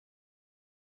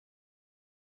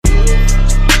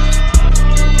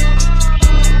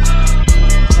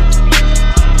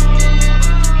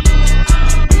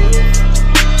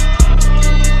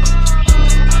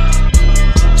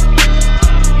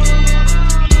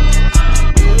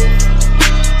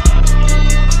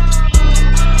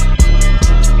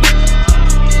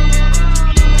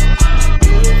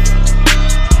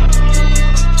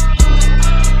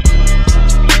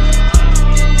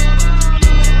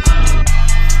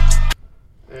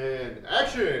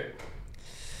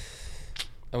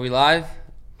Are we live?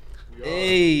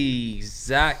 Hey,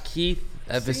 Zach Keith,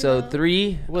 episode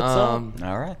 3. What's up?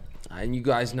 All right. And you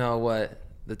guys know what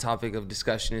the topic of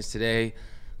discussion is today.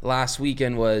 Last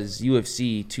weekend was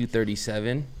UFC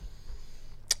 237.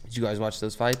 Did you guys watch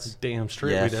those fights? Damn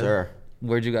straight we Yes, did. sir.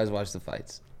 Where'd you guys watch the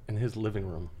fights? In his living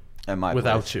room. At my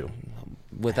Without place. you.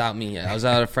 Without me. I was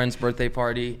at a friend's birthday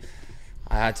party.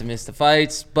 I had to miss the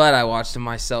fights, but I watched them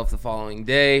myself the following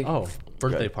day. Oh,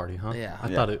 birthday Good. party, huh? Yeah.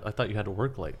 I thought you had to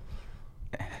work late.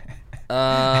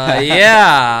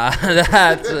 Yeah.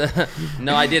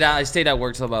 No, I did. I stayed at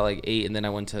work till about like 8, and then I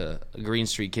went to Green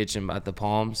Street Kitchen at the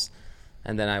Palms,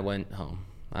 and then I went home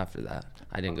after that.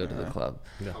 I didn't go to the club.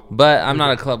 Yeah. But I'm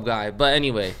not a club guy. But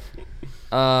anyway,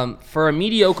 for a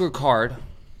mediocre card,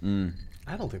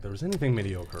 I don't think there was anything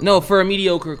mediocre. no, for a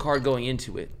mediocre card going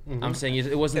into it, I'm saying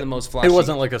it wasn't the most flashy. It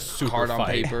wasn't like a super card on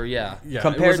fight. paper. Yeah. Yeah, it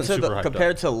Compared wasn't to super the hyped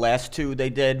compared up. to the last two they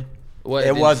did, Well, it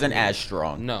didn't- wasn't as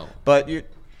strong. No. But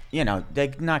you know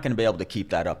they're not going to be able to keep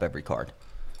that up every card.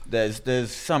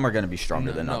 There's some are going to be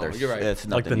stronger than No, others. you're right. It's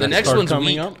Like nothing. The next card one's coming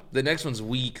weak. up? The next one's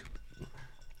weak.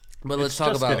 But let's It's talk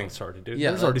just about getting started, dude.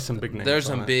 Yeah, There's already some big names. There's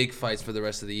on some it. big fights for the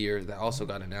rest of the year that also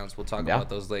got announced. We'll talk Yeah. about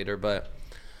those later. But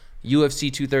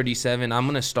UFC 237, I'm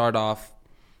going to start off.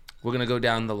 We're going to go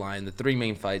down the line, the 3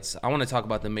 main fights. I want to talk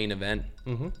about the main event.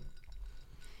 Mm-hmm.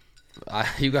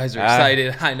 You guys are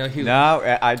excited. I know you.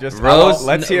 No, I just Rose,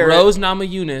 let's hear Rose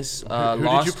Namajunas Who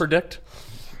lost. did you predict?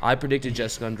 I predicted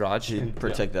Jessica Andrade. it.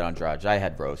 Protected Andrade. I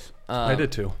had Rose. I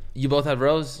did too. You both had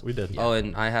Rose? We did. Oh,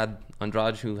 and I had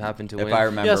Andrade, who happened to If win. I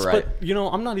remember Yes, right.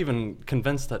 but I'm not even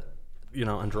convinced that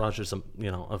Andrade is a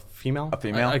female. A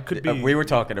female. I could be. We were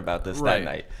talking about this Right. that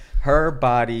night. Her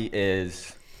body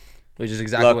is Which is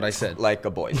exactly what I said. like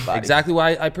a boy's body. Exactly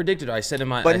why I predicted it. I said in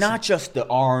my. I But said- not just the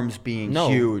arms being No.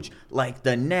 huge, like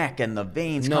the neck and the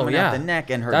veins No, coming yeah. out the neck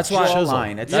and her That's why-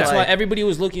 jawline. It's That's why like, everybody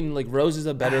was looking like Rose is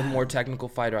a better, more technical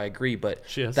fighter. I agree, but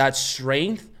She is. that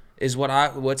strength is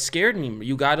what scared me.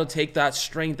 You got to take that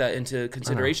strength into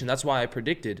consideration. That's why I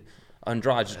predicted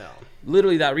Andrade.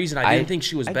 Literally that reason. I didn't think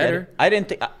she was I get better. it. I didn't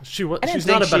think. She was. I didn't She's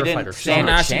not a think she better didn't fighter. So She's stand I'm a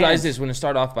gonna ask you guys chance. this. We're gonna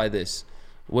start off by this.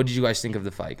 What did you guys think of the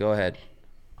fight? Go ahead.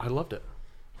 I loved it.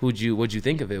 What'd you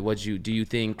think of it? Do you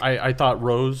think? I thought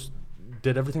Rose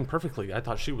did everything perfectly. I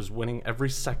thought she was winning every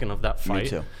second of that fight.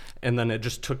 too. And then it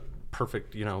just took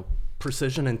perfect,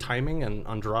 precision and timing. And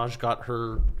Andrade got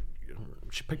her.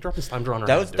 She picked her up and slammed her on her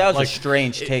That head. was dude. that was Like, a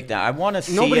strange takedown. I want to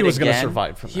see Nobody it was going to again.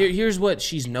 survive from that. Here's what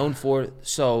she's known for.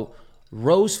 So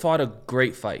Rose fought a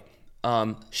great fight.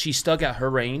 She stuck at her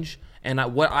range, and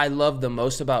what I loved the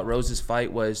most about Rose's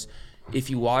fight was, if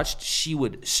you watched, she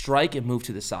would strike and move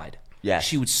to the side. Yes.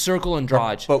 She would circle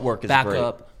Andrade, footwork is back great.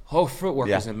 up. Her footwork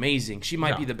Yeah. is amazing. She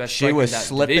might be the best She striker was in that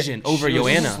slipping division over she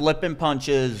was Joanna. slipping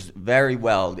punches very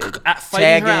well. At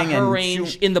fighting her at Tagging her and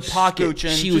range shoot- in the pocket,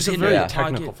 scooching. she was She's a in very the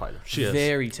technical pocket. fighter. She is.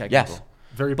 Very technical. Yes.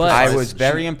 Very But- precise. I was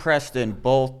very impressed in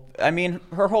both. I mean,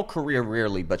 her whole career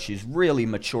really, but she's really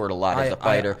matured a lot as a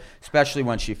fighter, especially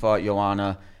when she fought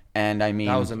Joanna. And I mean,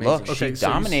 That was amazing. look, Okay, she so you s-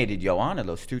 dominated Joanna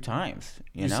those 2 times.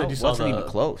 You know, said you it saw wasn't even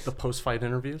close. the post-fight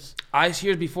interviews.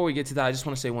 Here's before we get to that, I just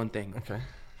want to say one thing. Okay.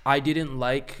 I didn't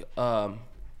like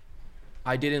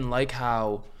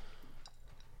how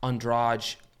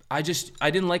Andrade. I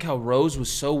didn't like how Rose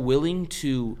was so willing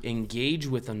to engage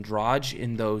with Andrade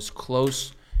in those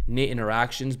close knit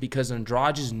interactions, because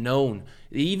Andrade is known.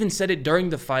 They even said it during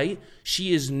the fight.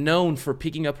 She is known for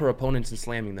picking up her opponents and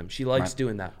slamming them. She likes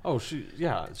doing that. Oh,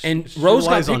 And she Rose got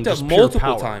relies on picked up just pure multiple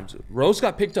power. times. Rose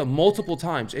got picked up multiple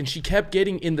times, and she kept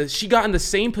getting she got in the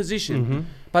same position. Mm-hmm.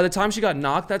 By the time she got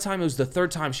knocked, that time it was the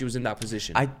 3rd time she was in that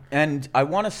position. I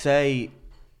want to say,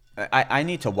 I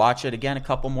need to watch it again a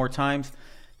couple more times.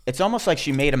 It's almost like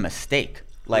she made a mistake.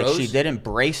 Like she Rose? didn't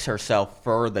brace herself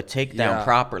for the takedown Yeah.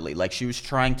 properly. Like she was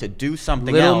trying to do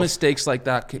something Little else. mistakes like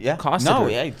that cost no, her.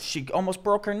 yeah, she almost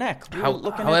broke her neck. We were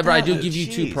looking at However, I that. do give you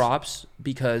 2 Jeez. props,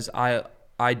 because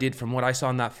I did, from what I saw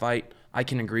in that fight, I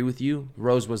can agree with you.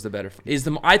 Rose was the better.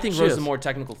 I think Rose is is. the more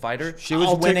technical fighter. She was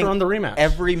I'll take winning her on the rematch.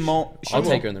 every moment. I'll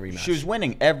take her in the rematch. She was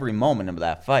winning every moment of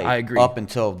that fight. I agree. Up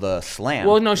until the slam.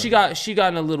 Well, no, she got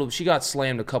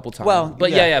slammed a couple times. Well,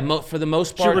 but yeah. for the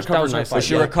most part, that recovered was her nicely. fight. But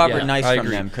she Yeah, recovered yeah, nice I from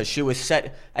agree. them because she was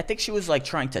I think she was like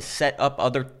trying to set up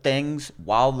other things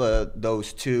while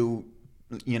those 2,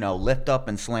 lift up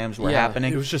and slams were Yeah,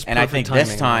 happening. it was just and I perfect think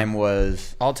this timing, time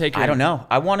was. I'll take her. I don't know.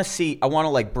 I want to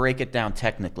like break it down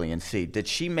technically and see, did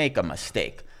she make a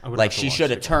mistake? would Like have to she watch should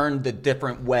it have again. turned a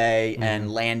different way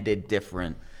and landed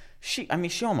different. She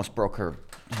almost broke her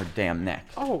damn neck.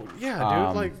 Oh yeah,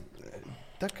 dude. Like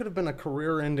that could have been a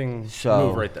career-ending So-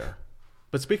 move right there.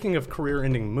 But speaking of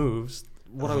career-ending moves,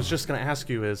 what I was just going to ask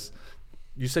you is,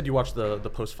 You said you watched the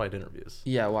post-fight interviews.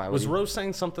 Yeah, why? Was Rose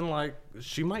saying something like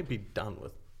she might be done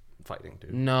with fighting,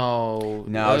 dude? No,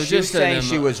 No, she was saying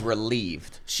she was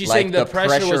relieved. She's like saying the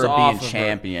pressure was of off being of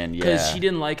champion. because Yeah, she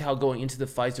didn't like how going into the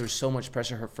fights there was so much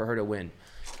pressure for her to win.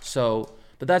 So,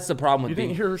 but that's the problem with You didn't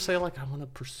being. hear her say like, "I want to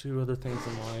pursue other things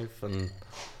in life," and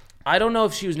I don't know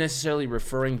if she was necessarily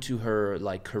referring to her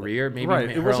like career, maybe right.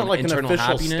 her It wasn't own like an internal official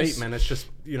happiness. statement. It's just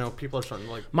people are starting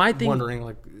like My thing- wondering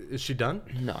like, is she done?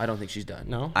 No, I don't think she's done.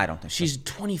 No. I don't think She's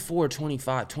 24,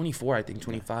 25, 24, I think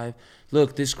 25.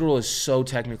 Look, this girl is so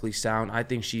technically sound. I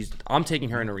think I'm taking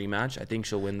her in a rematch. I think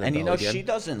she'll win the And belt again. she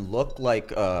doesn't look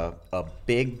like a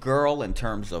big girl in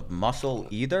terms of muscle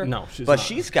either. No, she's but not.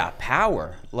 she's got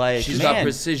power. Like She's man, got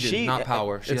precision, not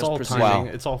power. She It's has all precision. timing.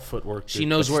 Wow. It's all footwork. She dude.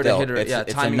 knows But where still, to hit her. It's, Yeah,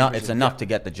 it's timing. enough. It's enough to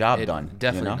get the job done.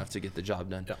 Definitely you know? enough to get the job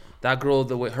done. Yeah. That girl,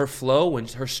 the way her flow, when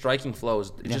her striking flow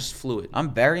is just fluid.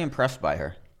 I'm very impressed by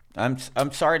her. I'm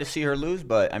sorry to see her lose,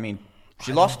 but I mean,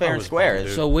 she lost fair and was square. bummed,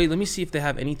 dude. So wait, let me see if they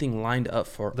have anything lined up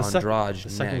for The Andrade the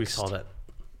second we next. saw that,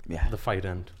 Yeah, the fight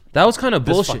end. That was kind of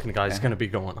This bullshit. fucking guy's gonna be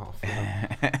going off.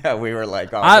 You know? we were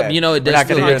like, oh, I- man, you know, it we're does not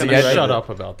feel gonna like get to to be shut right. up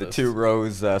about the this. two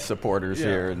Rose supporters Yeah.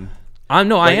 here. And I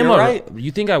But am you're a. right.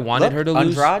 You think I wanted look, her to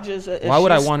lose? Andrade is Why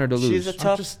would I want her to She's lose? a I'm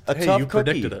tough, hey, tough you cookie.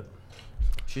 predicted it,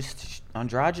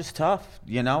 Andrade is tough.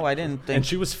 You know, I didn't think. and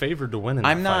she was favored to win. In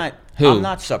I'm that not. fight. Who? I'm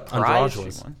not surprised Andrade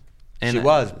was. she won. And she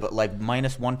was, but like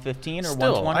minus 115 or Still,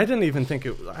 120. I didn't even think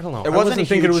it. I don't know. It I wasn't wasn't a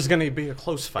thinking it huge- was going to be a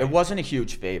close fight. It wasn't a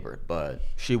huge favorite, but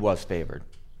she was favored.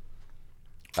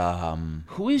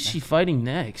 Who is she fighting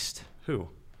next? Who?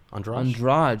 Andrade.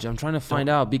 Andrade. I'm trying to find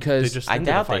out They because just I ended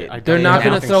the doubt fight. they- I they're doubt not they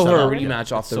going have to throw anything her a set up.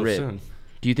 rematch off It's the so rib. soon.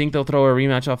 Do you think they'll throw a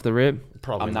rematch off the rib?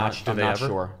 Probably I'm not. not. Do I'm they not ever?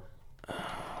 sure.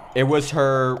 It was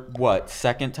her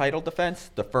second title defense.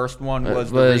 The first one was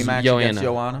the was rematch Joanna. against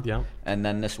Joanna. Yeah. And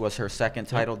then this was her second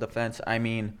title defense. I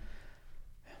mean,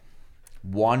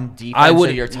 one I defense would.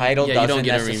 of your title yeah, you don't doesn't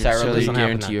get a rematch. necessarily. Doesn't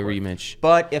happen guarantee a that quick. rematch.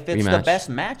 But if it's the Rematch. best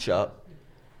matchup,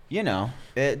 you know,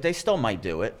 they still might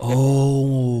do it.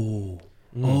 Oh.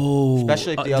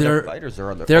 Especially if the other they're- fighters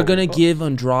are other. They're gonna overbooked. give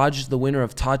Andrade the winner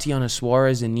of Tatiana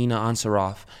Suarez and Nina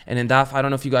Ansaroff. And in that, I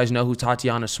don't know if you guys know who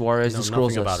Tatiana Suarez. No, This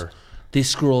girl's nothing about her.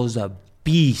 This girl is a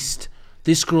beast.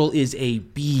 This girl is a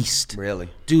beast. Really?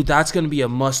 Dude, that's gonna be a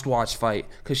must-watch fight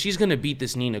because she's gonna beat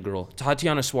this Nina girl.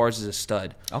 Tatiana Suarez is a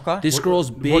stud. Okay. This girl's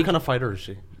big, What kind of fighter is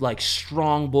she? like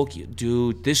strong, bulky.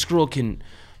 Dude, this girl can.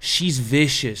 She's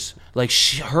vicious. Like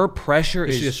her pressure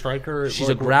is. Is she a striker? She's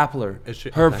Like, a grappler. is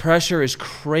she- Her okay. pressure is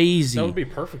crazy. That would be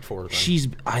perfect for her.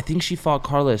 Then. I think she fought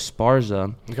Carla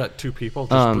Esparza. You got two people.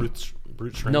 Just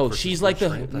brute strength. No, versus she's brute like the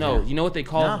strength? no. You know what they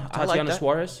call No, I like Tatiana that.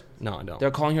 Suarez? No, I don't. They're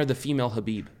calling her the female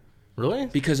Habib Really?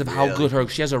 because of how good her.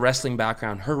 She has a wrestling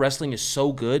background. Her wrestling is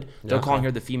so good. They're Yeah. calling her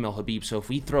the female Habib. So if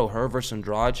we throw her versus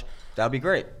Andrade, That'd be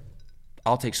great.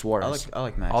 I'll take Suarez. I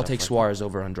like I'll matchups take like Suarez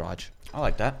over Andrade. I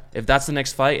like that. If that's the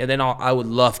next fight, and then I would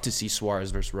love to see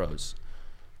Suarez versus Rose.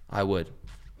 I would,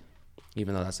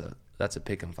 even though that's a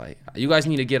pick 'em fight. You guys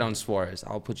need to get on Suarez.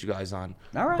 I'll put you guys on.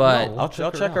 All right. But No, I'll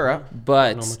check her out. I don't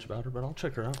but know much about her, but I'll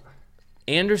check her out.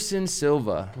 Anderson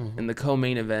Silva in the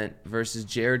co-main event versus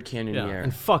Jared Yeah, Cannonier.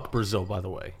 and fuck Brazil, by the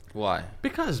way. Why?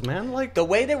 Because man, like The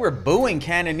way they were booing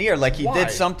Cannonier like he Why?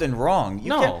 did something wrong. You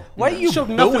no, can't- why are you showed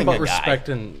booing nothing a but guy? respect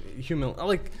and humility.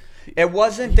 Like It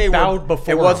wasn't they were. bowed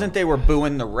before It wasn't him. they were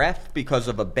booing the ref because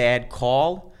of a bad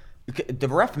call. The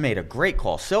ref made a great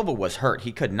call. Silva was hurt.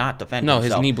 He could not defend No, his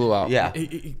himself. knee blew out. Yeah.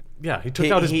 he took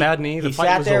out his bad knee. The he fight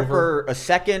sat was there over. for a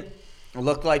second.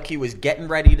 Looked like he was getting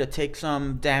ready to take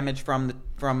some damage from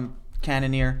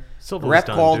Cannonier. Silva Ref was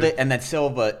done, called dude. it, and then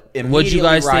Silva immediately. What'd you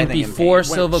guys think writhing in before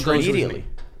pain. Silva Went goes? immediately?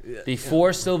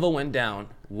 Before Silva went down,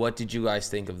 what did you guys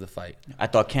think of the fight? I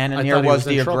thought Cannonier I thought he was was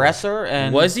in the trouble. aggressor,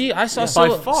 and Was he? I saw By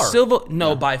Silva. far. Silva,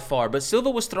 no, by far. But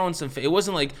Silva was throwing some. It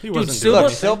wasn't like dude. wasn't Silva,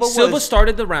 doing Silva Silva was-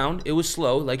 started the round. It was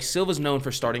slow. Like Silva's known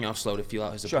for starting off slow to feel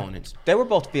out his opponents. They were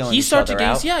both feeling He each started to other gain.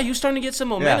 out. Yeah, he was starting to get some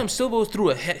momentum. Yeah. Silva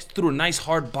threw a nice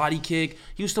hard body kick.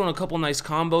 He was throwing a couple nice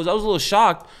combos. I was a little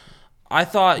shocked. I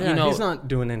thought, Yeah, you know, he's not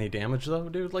doing any damage though,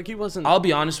 dude. Like he wasn't. I'll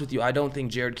be honest with you. I don't think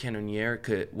Jared Cannonier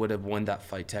would have won that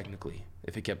fight technically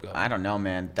if it kept going. I don't know,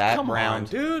 man. That Come round. on,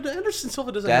 dude. Anderson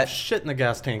Silva doesn't That- have shit in the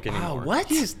gas tank anymore. what?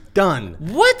 He's done.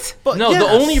 What? But no, the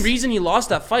yes. only reason he lost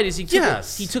that fight is he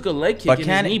took a leg kick But and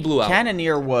his knee blew out.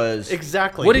 Cannonier was.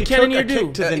 Exactly. What did He took Cannonier a do?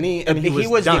 kick to the knee, and he he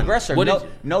was done. the aggressor. What No, did-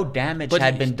 no damage but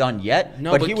had he- been done yet.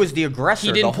 No, but he was the aggressor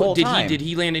He didn't the whole did time. He did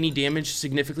he land any damage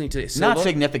significantly to Silva? Not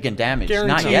significant damage. Not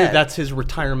Guarantee you yet. that's his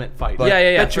retirement fight. Yeah,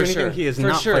 yeah, Bet you for anything sure. he is For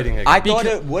not sure. fighting again. I thought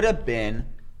Because- it would have been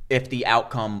if the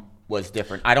outcome was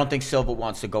different. I don't think Silva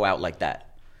wants to go out like that.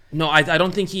 No, I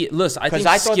don't think he. Listen, I think Because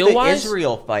I thought skill wise, the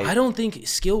Israel fight. I don't think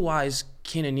skill wise,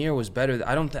 Cannonier was better.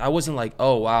 I wasn't like,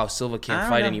 oh wow, Silva can't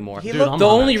fight know. anymore. He Dude, looked- I'm The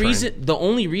on only that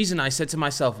train. reason I said to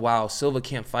myself, wow, Silva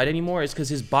can't fight anymore, is because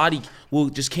his body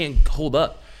just can't hold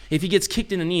up. If he gets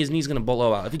kicked in the knee, his knee's gonna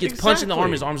blow out. If he gets punched in the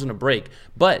arm, Exactly. his arm's gonna break.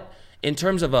 But in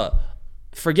terms of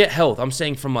forget health, I'm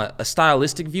saying from a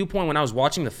stylistic viewpoint, when I was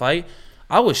watching the fight,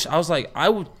 I was like,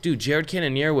 dude, Jared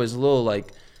Cannonier was a little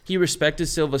like, he respected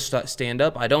Silva's stand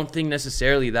up. I don't think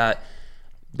necessarily that.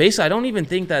 Basically, I don't even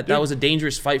think that was a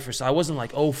dangerous fight for. So I wasn't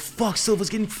like, oh fuck, Silva's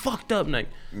getting fucked up. Like,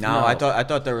 No, I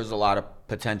thought there was a lot of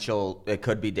potential. It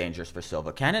could be dangerous for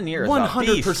Silva. Cannonier is a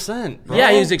beast. 100%. Bro.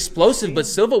 Yeah, he was explosive, but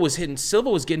Silva was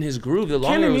getting his groove the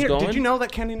longer it was Cannonier, going. did you know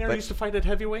that Cannonier used to fight at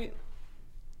heavyweight?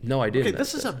 No, I didn't. Okay,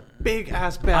 this is a big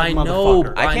ass bad I know.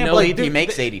 motherfucker. I can't know. believe he Dude,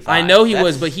 makes 85. I know he That's-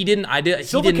 was, but he didn't. He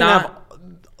Silva did can not. have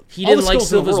He all didn't the like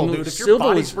skills in the Silva's world, move. dude. If your Silva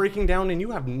body's was. breaking down and you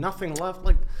have nothing left,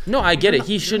 like No, I get it.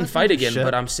 He you're shouldn't not fight gonna do again. shit.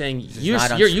 But I'm saying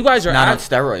Not on- you guys are not on act-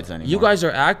 steroids anymore. You guys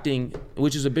are acting,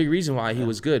 which is a big reason why he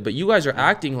was good. But you guys are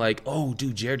acting like, oh,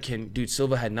 dude,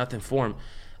 Silva had nothing for him.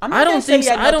 I'm not I gonna don't say think he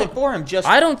had I nothing don't. for him, just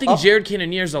I don't think up- Jared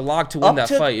Cannonier is a lock to win that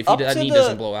fight if that knee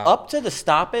doesn't blow out. Up to the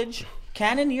stoppage,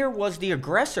 Cannonier was the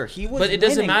aggressor. He was. But it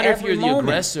doesn't winning matter if every you're the moment.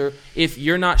 aggressor if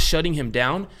you're not shutting him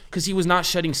down, because he was not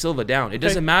shutting Silva down. It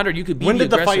doesn't matter. You could be when the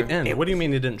did the aggressor. fight end? What do you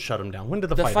mean he didn't shut him down? When did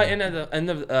the The fight fight end? ended at the end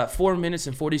of 4 minutes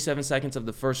and 47 seconds of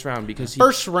the first round because he.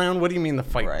 First round. What do you mean the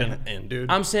fight Right. didn't end, dude?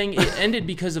 I'm saying it ended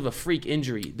because of a freak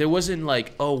injury. There wasn't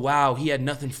like, oh wow, he had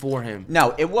nothing for him.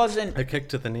 No, it wasn't. A kick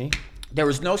to the knee. There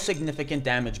was no significant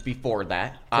damage before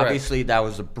that. Obviously, that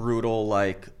was a brutal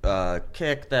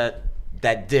kick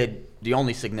that did the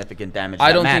only significant damage that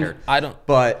I don't mattered. think I don't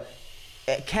But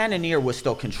Cannonier was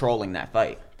still controlling that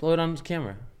fight. blow it on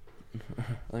camera.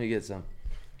 Let me get some.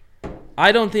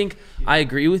 I don't think I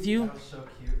agree with you.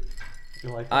 You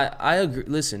like I agree.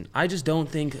 Listen, I just don't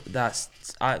think that's.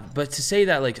 But to say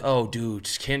that like, oh, dude,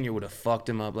 Cannonier would have fucked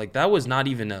him up. Like that was not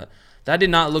even a. That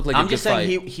did not look like I'm a good just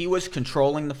saying fight. he was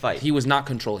controlling the fight. He was not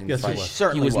controlling the Yes, he fight. was.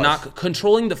 Certainly he was was. not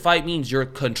controlling the fight. Means you're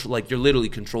you're literally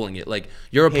controlling it. Like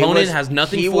your He opponent was- has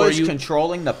nothing he for was you.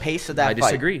 controlling the pace of that I fight.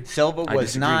 disagree. Silva I was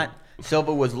disagree. not.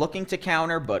 Silva was looking to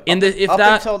counter, but In the- if up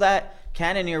that- until that,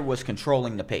 Cannonier was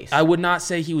controlling the pace. I would not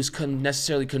say he was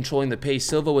necessarily controlling the pace.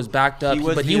 Silva was backed up, He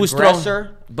was but the he was aggressor.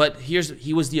 throwing. But he was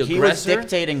the aggressor. He was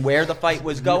dictating where the fight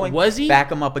was going. Was he?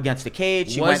 Back him up against the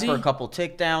cage. He Was went for he? a couple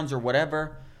takedowns or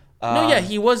whatever. No, yeah,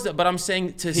 he was. But I'm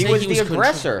saying to He say was he the was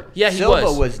aggressor. Yeah, he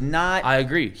Silva was. not. I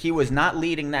agree. He was not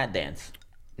leading that dance.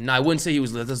 No, I wouldn't say he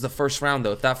was. That was the first round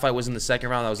though. If that fight was in the second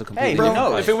round, that was a completely Hey, Bro, who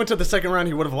different knows? if it went to the second round,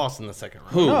 he would have lost in the second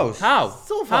round. Who? knows? How?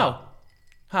 Silva.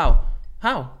 How?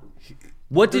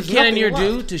 What did There's nothing Cannonier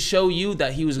do left. to show you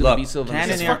that he was going to Look, beat Silva?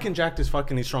 Cannonier- He's fucking jacked as fuck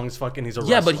and he's strong as fuck and he's a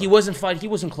Yeah, wrestler. but he wasn't fighting. He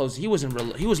wasn't close. He wasn't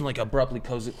like abruptly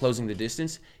closing the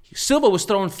distance. Silva was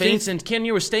throwing feints, and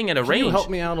Cannonier was staying at a Can range. you help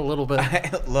me out a little bit?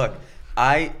 Look,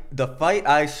 the fight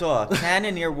I saw,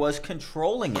 Cannonier was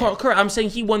controlling it. Kurt, I'm saying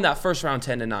he won that first round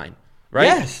 10-9, right?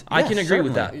 Yes, I can yes, agree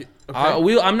with that. certainly.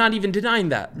 Okay. I'm not even denying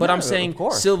that, but No, I'm saying of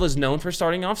course. Silva's known for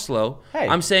starting off slow. Hey.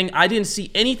 I'm saying I didn't see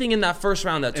anything in that first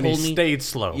round that And told he me. stayed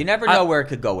slow. You never know where it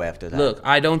could go after that. Look,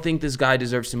 I don't think this guy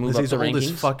deserves to move up he's the old as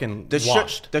rankings. fucking the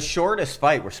washed. the shortest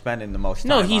fight we're spending the most time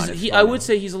No, on is I funny. would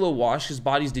say he's a little washed. His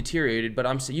body's deteriorated,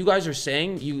 but you guys are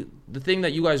saying the thing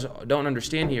that you guys don't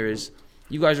understand here is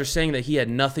you guys are saying that he had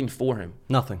nothing for him.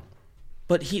 Nothing.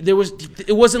 But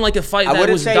it wasn't like a fight I that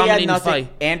wouldn't was say he had dominating the nothing.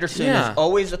 fight. Anderson Yeah. is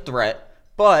always a threat,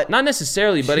 but Not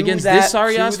necessarily, but to against that- this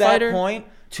sorry ass to that fighter,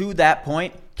 to that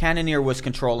point, Cannonier was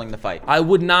controlling the fight. I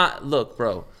would not look,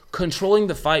 bro. Controlling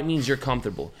the fight means you're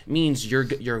comfortable. Means you're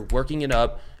working it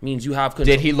up. Means you have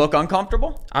control. Did he look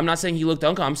uncomfortable? I'm not saying he looked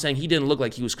uncomfortable. I'm saying he didn't look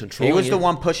like he was controlling. He was the it.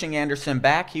 one pushing Anderson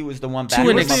back. He was the one to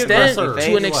backing an him up the extent. against the aggressor. face.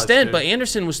 To an He was, extent, dude. but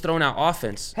Anderson was throwing out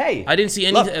offense. Hey, I didn't see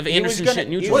any look, of he was Anderson gonna- shit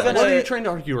he was neutral. gonna- What are you trying to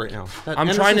argue right now? That I'm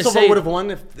Anderson trying to Silva say- would have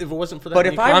won if it wasn't for that. But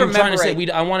if knee I kick? I'm remember trying to say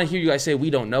right- I want to hear you guys say we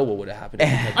don't know what would have happened.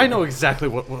 I know exactly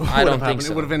what would I don't have think happened.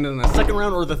 so. It would have ended in the second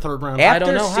round or the third round. After I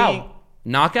don't know seeing- how.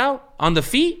 Knockout on the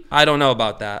feet? I don't know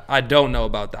about that. I don't know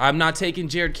about that. I'm not taking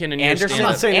Jared Cannonier. Anderson, I'm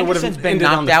not saying it would've Anderson's been ended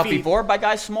on knocked the out feet. before by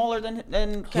guys smaller than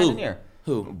Cannonier.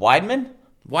 Who? Weidman?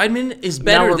 Weidman is Now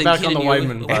better we're than back on the Cannonier.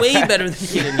 Weidman bus. Way better than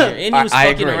Cannonier. And he was I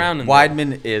fucking agree. around in there.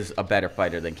 Weidman is a better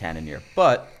fighter than Cannonier,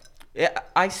 but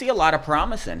I see a lot of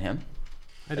promise in him.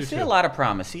 I I do see too. a lot of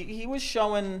promise. He was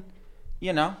showing,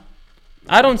 you know,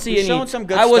 I don't see he's any. showing some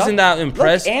good I wasn't stuff. that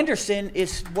impressed. Look, Anderson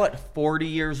is what, 40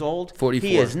 years old? 44.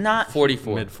 He is not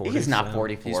 44. Mid-40s. He is not yeah.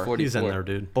 44. He's 40. He's in 44. there,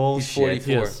 dude. Bullshit.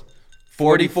 He 44. He is.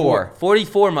 44.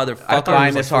 44, I motherfucker.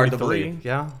 find this hard to 43. believe.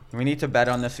 Yeah. We need to bet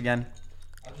on this again.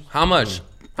 How much?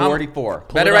 44.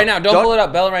 Bet it right now. Don't pull it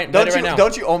up. Bet it right now.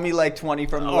 Don't you owe me like 20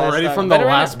 from the Already last from time? the Bet it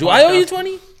right last now. Do I owe you podcast.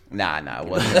 20? Nah, it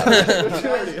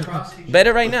wasn't. Bet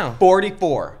it right now.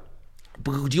 44.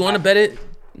 Do you want to bet it?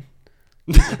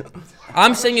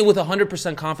 I'm saying it with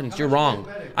 100% confidence. You're wrong.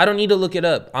 I don't need to look it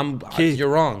up. You're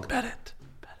wrong. Bet it.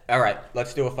 All right,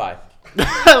 let's do a 5.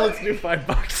 Let's do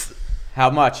 $5. How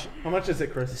much? How much is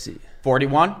it, Chris? Let's see.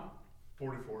 41?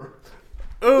 44.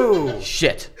 Ooh.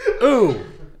 Shit. Ooh.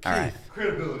 All right.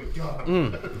 Credibility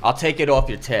gone. I'll take it off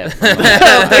your tab.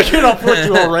 Take it off what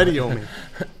you already owe me.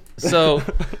 So,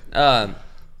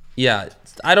 yeah,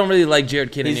 I don't really like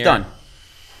Jared Cannonier. He's done.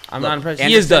 I'm Look, not impressed.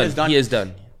 Anderson is done. He is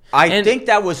done. I think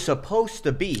that was supposed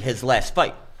to be his last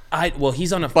fight. Well,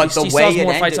 he's on a. But he the still way has it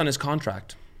more fights ended- on his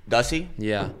contract. Does he?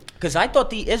 Yeah. Because I thought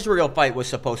the Israel fight was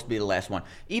supposed to be the last one.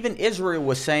 Even Israel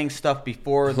was saying stuff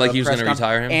before Like the he was press gonna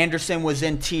retire him? Anderson was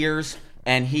in tears,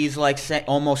 and he's like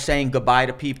almost saying goodbye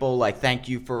to people, like thank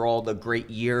you for all the great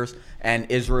years.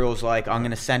 And Israel's like, I'm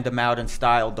gonna send him out in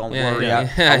style. Don't Yeah, worry. yeah.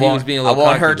 I He won't, was being a I little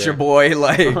won't cocky hurt there. your boy.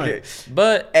 Like, Right.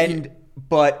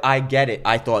 But I get it.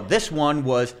 I thought this one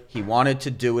was he wanted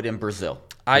to do it in Brazil.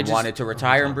 He wanted to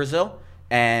retire in Brazil,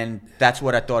 and that's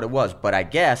what I thought it was. But I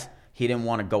guess he didn't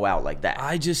want to go out like that.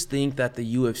 I just think that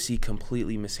the UFC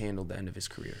completely mishandled the end of his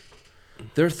career.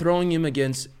 They're throwing him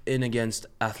against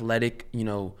athletic,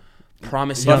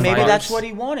 promising But maybe fighters, that's what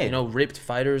he wanted. ripped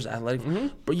fighters, athletic.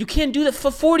 Bro, you can't do that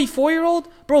for 44-year-old.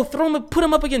 Bro, put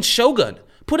him up against Shogun.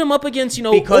 Put him up against,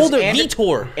 Because older Ander-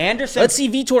 Vitor. Anderson- Let's see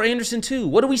Vitor Anderson too.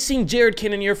 What are we seeing Jared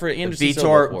Cannonier for Anderson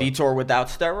Silva for? Vitor without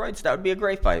steroids, that would be a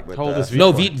great fight. With, How old is Vitor?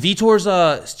 No,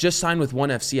 Vitor's just signed with ONE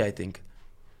FC, I think.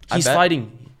 He's bet.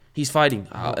 fighting. He's fighting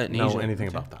in know Asia. anything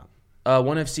about that.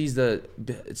 ONE FC's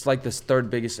it's like the third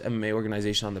biggest MMA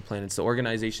organization on the planet. It's the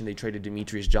organization they traded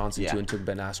Demetrius Johnson to and took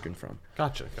Ben Askren from.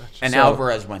 Gotcha. and so-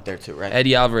 Alvarez went there too, right?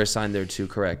 Eddie Alvarez signed there too,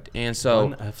 correct. And so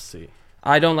One FC.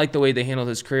 I don't like the way they handled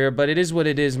his career, but it is what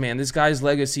it is, man. This guy's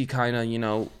legacy kind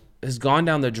of, has gone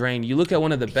down the drain. You look at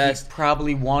one of the best. He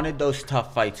probably wanted those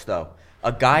tough fights, though.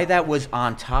 A guy that was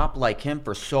on top like him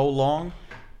for so long,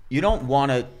 you don't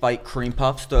want to fight cream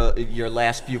puffs to your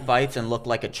last few fights and look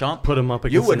like a chump. Put him up You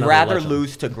against would another rather legend.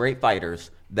 lose to great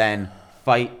fighters than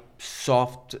fight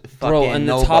soft fucking Bro, on the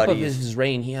nobodies. top of his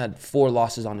reign, he had 4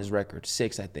 losses on his record.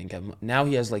 6, I think. Now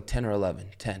he has like 10 or 11.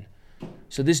 10.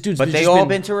 So this dude's But they just all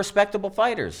been to respectable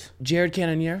fighters. Jared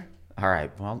Cannonier. All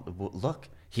right, well, look.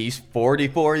 He's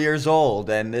 44 years old,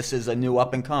 and this is a new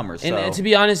up-and-comer. So. And to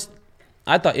be honest,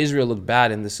 I thought Israel looked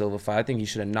bad in the Silva fight. I think he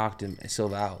should have knocked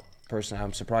Silva out. Personally,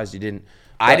 I'm surprised he didn't.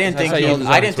 I But didn't that's think how he. you hold his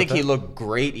I own. didn't think he looked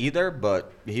great either,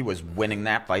 but he was winning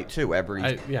that fight too.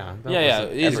 Yeah. Yeah.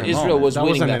 every Israel moment. was That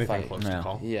winning wasn't that anything fight. close Yeah. to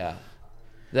call. Yeah.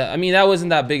 That wasn't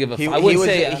that big of a He, fight. I he wouldn't was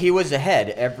say he was ahead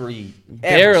every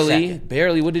barely. second.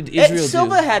 Barely. What did Israel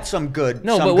Silva do? had some good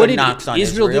No, some but good what did knocks on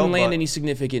Israel Israel, didn't land but any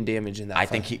significant damage in that I fight?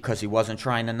 think because he wasn't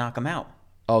trying to knock him out.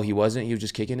 Oh, he wasn't. He was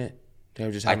just kicking it. They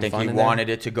were just I having think fun he in there? wanted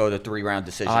it to go to 3-round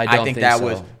decision. I don't think think that so.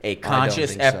 was I a don't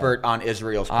conscious think so. effort on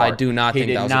Israel's I part. do not He think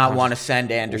did that was a not conscious- want to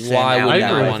send Anderson Why out would I that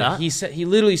agree way. with anyone? that. He said he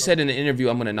literally said in an interview,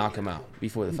 "I'm going to knock him out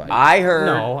before the fight." I heard.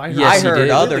 No, I heard- Yes, he I heard did.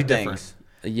 other Completely things. different.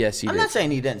 Yes, he I'm did. not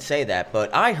saying he didn't say that,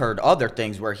 but I heard other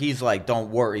things where he's like,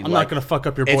 "Don't worry, I'm like, not gonna fuck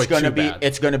up your boy It's gonna too be, bad."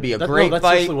 it's gonna be a No, great that's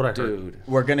fight, actually what I heard. Dude.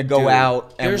 We're gonna go Dude,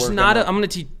 out and there's we're not gonna, a. I'm gonna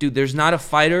teach, dude. There's not a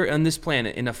fighter on this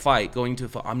planet in a fight going to.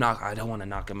 I don't want to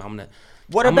knock him.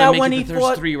 What I'm about gonna make when it he the first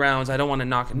fought? 3 rounds? I don't want to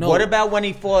knock him. No. What about when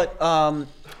he fought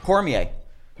Cormier?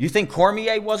 You think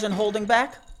Cormier wasn't holding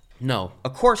back? No.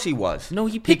 Of course he was. No,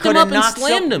 he picked him coulda up and knocked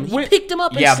slammed him. He Wait- picked him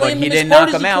up and yeah, but slammed he him as didn't hard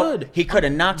knock as him he out. could. He could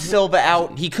have knocked Silva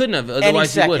out. He couldn't have.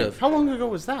 Otherwise, he second. would have. How long ago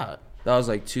was that? That was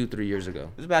like 2-3 years ago.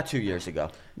 It was about 2 years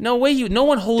ago. No way. No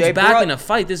one holds They back brought- in a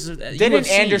fight. This is Didn't UFC.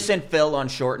 Anderson Phil on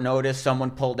short notice? Someone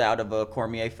pulled out of a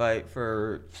Cormier fight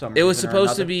for some reason. It was or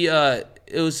supposed to another? be.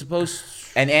 It was supposed.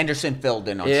 And Anderson filled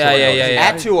in on Yeah, short yeah, notice yeah, yeah.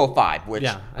 at 205, which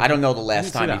Yeah, I don't know the I last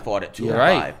didn't see time he that. fought at You're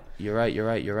 205. right. You're right. You're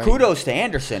right. You're right. Kudos to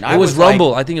Anderson. It was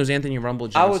Rumble. I think it was Anthony Rumble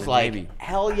Johnson. I was like, maybe.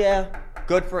 hell yeah,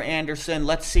 good for Anderson.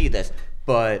 Let's see this.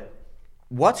 But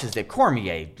what's his name?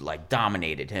 Cormier like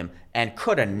dominated him and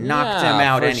could have knocked Yeah, him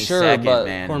out for any sure, second, but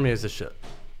man. Cormier's the shit.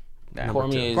 Yeah.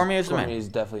 Cormier's the man. Cormier's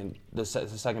definitely the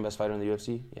second best fighter in the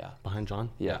UFC. Yeah. Behind John.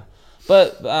 Yeah.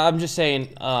 But I'm just saying.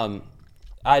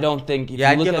 I don't think. If Yeah,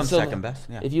 you I'd look give at him Silva, second best,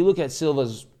 yeah. If you look at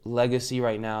Silva's legacy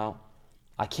right now,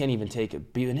 I can't even take it.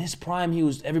 In his prime,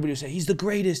 everybody would say he's the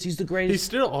greatest. He's the greatest. He's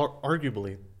still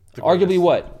arguably. The Arguably greatest.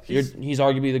 what? He's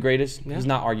arguably the greatest? He's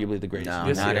not arguably the greatest. No,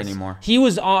 Yes, not he is. anymore. He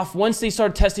was off once they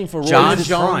started testing for John roids.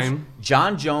 Jones. prime.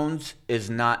 John Jones is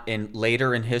not in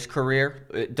later in his career,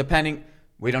 depending.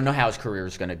 We don't know how his career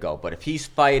is going to go, but if he's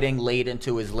fighting late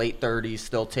into his late 30s,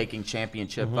 still taking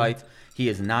championship fights, he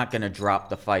is not going to drop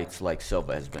the fights like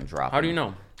Silva has been dropping. How do you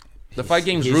know? The fight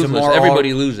game's he's a ruthless. more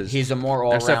Everybody all- loses. He's a more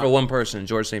all except for around. one person,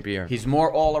 George St. Pierre. He's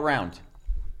more all around.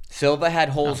 Silva had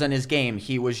holes in his game.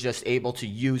 He was just able to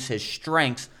use his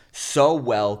strengths so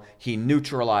well. He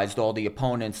neutralized all the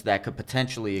opponents that could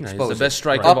potentially he's expose the best him.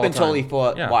 striker up of all until time. he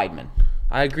fought Yeah. Weidman.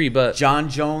 I agree, but John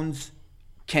Jones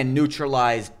can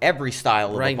neutralize every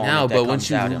style of right opponent now, that but comes once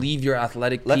you at him. leave your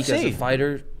athletic Let's peak as see. a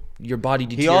fighter, your body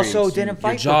He deteriorates. also didn't Your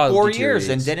fight jaw for 4 years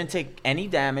and deteriorates. didn't take any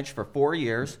damage for 4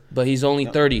 years. But he's only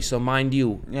 30, so mind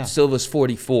you, Yeah. Silva's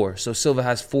 44. So Silva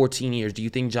has 14 years. Do you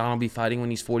think John will be fighting when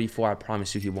he's 44? I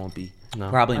promise you he won't be. No,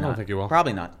 Probably I not. don't think he will.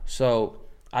 Probably not. So,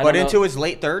 I But don't into know. his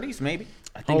late 30s, maybe.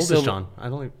 I How think old is Silva, John? I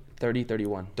don't think 30,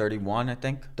 31. 31, I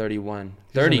think. 31. in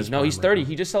 30. his No, prime he's right 30. now.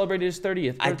 He just celebrated his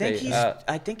 30th birthday.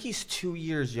 I think he's 2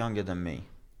 years younger than me.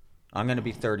 I'm gonna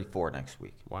be 34 next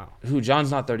week. wow. Who? John's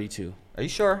not 32. Are you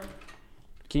sure?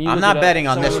 Can you I'm look not it up betting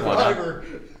on this one. Survivor.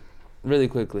 really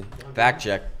quickly? Fact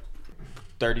check.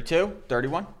 32,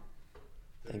 31.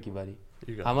 Thank you, buddy.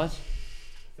 You got How much?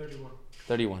 31.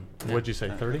 31. What'd you say?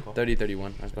 30? 30,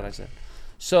 31. That's what I said.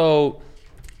 So,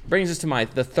 brings us to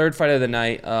the third fight of the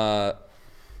night.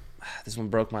 This one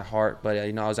broke my heart, but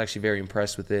I was actually very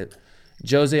impressed with it.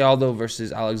 Jose Aldo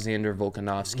versus Alexander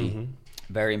Volkanovski.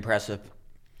 Very impressive.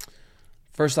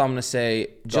 First, I'm gonna say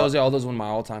Jose Aldo's one of my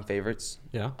all-time favorites.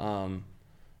 Yeah.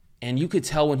 And you could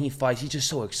tell when he fights, he's just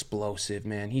so explosive,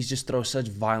 man. He just throws such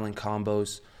violent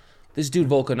combos. This dude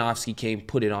Volkanovski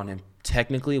put it on him.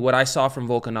 Technically, what I saw from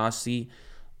Volkanovski,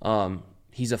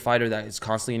 he's a fighter that is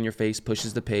constantly in your face,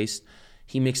 pushes the pace.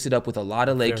 He mixed it up with a lot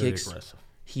of leg Very kicks. aggressive.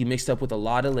 He mixed up with a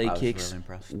lot of leg I was kicks. really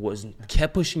impressed.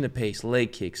 Kept pushing the pace,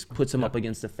 leg kicks, puts him up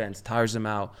against the fence, tires him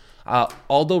out.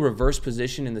 Aldo reversed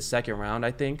position in the second round,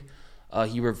 I think.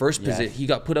 He reversed Yes. position. He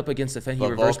got put up against the fence. He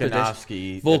But reversed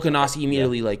Volkanovski- position. Volkanovski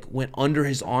immediately went under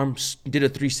his arm, did a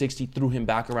 360, threw him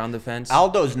back around the fence.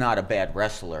 Aldo's not a bad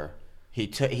wrestler. He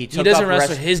took He doesn't up wrestle.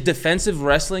 wrest- His defensive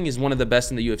wrestling is one of the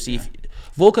best in the UFC. He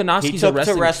Volkanovski's took a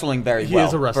wrestling. to wrestling very He well.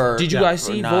 is a wrestler. Did you Yeah, guys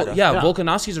for see? not a- Yeah, Yeah.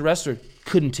 Volkanovski's a wrestler.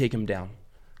 Couldn't take him down.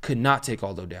 Could not take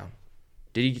Aldo down.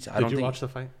 Did he? I don't Did you think. watch the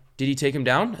fight? Did he take him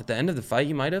down at the end of the fight?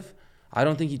 He might have. I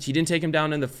don't think he didn't take him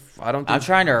down in the. I don't think. I'm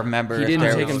trying to remember. He if didn't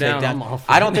there take was him a down. takedown. I'm off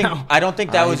I don't right think. now. I don't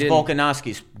think that He was didn't.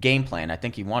 Volkanovski's game plan. I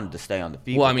think he wanted to stay on the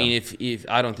feet. Well, I with mean, them. if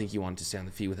I don't think you wanted to stay on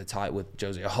the feet with a tie with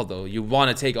Jose Aldo. You want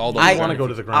to take Aldo. I down wanna if go you-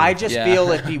 to the ground. I just Yeah.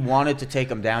 feel if he wanted to take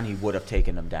him down, he would have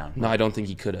taken him down. No, I don't think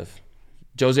he could have.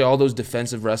 Jose Aldo's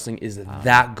defensive wrestling is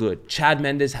that good. Chad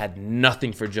Mendes had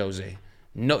nothing for Jose.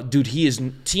 No, dude, he is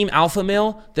Team Alpha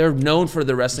Male. They're known for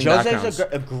the wrestling backgrounds. Jose's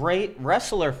a great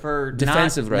wrestler for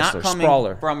Defensive not wrestler, coming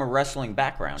sprawler. from a wrestling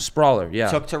background. Sprawler, yeah.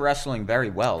 Took to wrestling very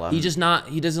well. He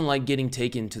doesn't like getting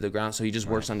taken to the ground, so he just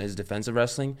works on his defensive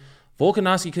wrestling.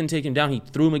 Volkanovski couldn't take him down. He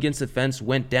threw him against the fence,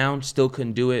 went down, still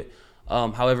couldn't do it.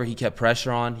 However, he kept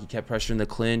pressure on. He kept pressure in the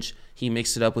clinch. He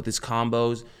mixed it up with his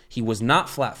combos. He was not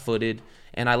flat-footed,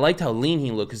 and I liked how lean he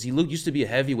looked because used to be a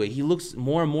heavyweight. He looks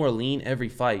more and more lean every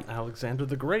fight. Alexander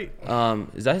the Great.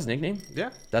 Is that his nickname?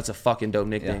 Yeah. That's a fucking dope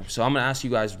nickname. Yeah. So I'm gonna ask you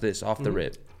guys this off the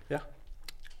rip: Yeah.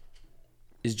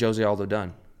 Is Jose Aldo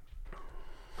done?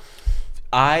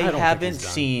 I don't think haven't he's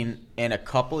done. seen in a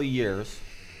couple of years.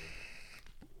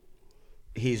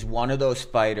 He's one of those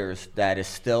fighters that is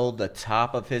still the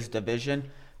top of his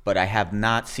division, but I have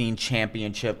not seen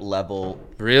championship level.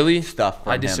 Really? Stuff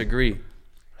from I him. disagree.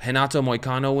 Renato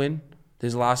Moicano win,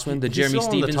 his last win, the He's Jeremy still on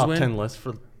Stevens the top win. 10 list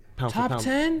for pound Top for pound.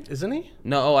 10? Isn't he?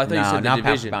 No, I thought you No, said the not pound for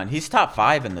division. pound. He's top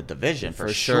 5 in the division for,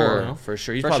 For sure. sure, for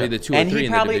sure. He's For probably sure. the 2 or and 3 he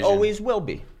in the probably division. always will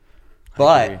be. agree.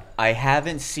 But I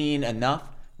haven't seen enough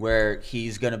where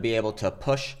he's going to be able to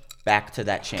push back to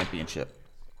that championship.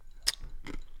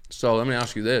 So let me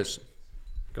ask you this.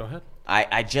 Go ahead.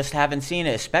 I just haven't seen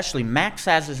it, especially Max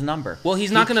has his number. Well,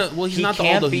 he's not gonna- well, he's not the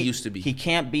can't Aldo he used to be. He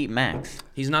can't beat Max.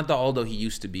 He's not the Aldo he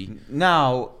used to be.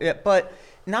 No, but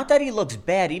not that he looks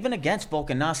bad. Even against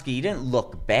Volkanovski, he didn't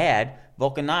look bad.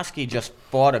 Volkanovski just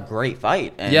fought a great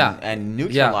fight and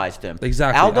neutralized him.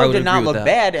 Exactly. I Aldo would did not agree with look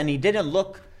that. bad, and he didn't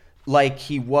look like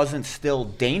he wasn't still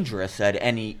dangerous at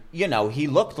any. He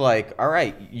looked like, all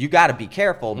right, you got to be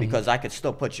careful because I could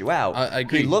still put you out. I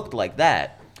agree. He looked like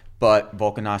that. But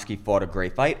Volkanovski fought a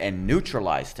great fight and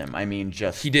neutralized him. I mean,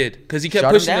 just He did because he kept Shut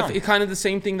him pushing. down. Kind of the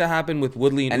same thing that happened with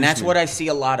Woodley and and that's Usman. what I see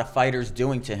a lot of fighters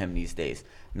doing to him these days.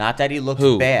 Not that he looks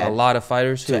Who? bad. A lot of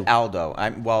fighters. to Who? Aldo.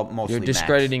 Mostly You're Max.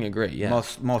 discrediting a great. Yeah.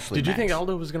 Mostly. Did you Max. think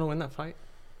Aldo was going to win that fight?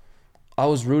 I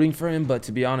was rooting for him, but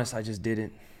to be honest, I just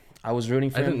didn't. I was rooting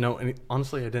for I him. didn't know any.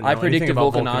 Honestly, I didn't. I know predicted anything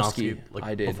about Volkanovski. Like,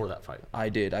 I did. before that fight. I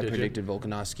did. I predicted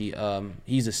Volkanovski.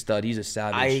 He's a stud. He's a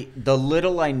savage. The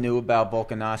little I knew about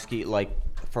Volkanovski, like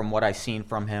from what I seen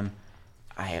from him,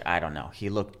 I don't know. He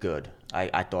looked good.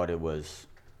 I thought it was.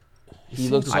 He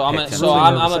looked. I I'm picked him.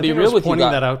 gonna be real with you. Pointing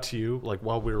that out to you, like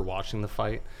while we were watching the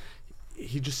fight,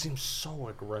 he just seems so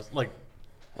aggressive. Like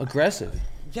aggressive.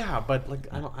 yeah, but like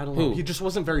I don't Who? know. He just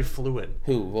wasn't very fluid.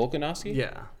 Who? Volkanovski?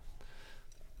 Yeah.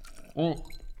 Well,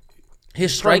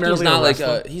 his striking's primarily not a like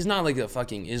wrestler. he's not like a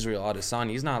fucking Israel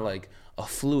Adesanya. He's not like a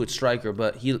fluid striker,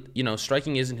 but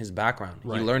striking isn't his background.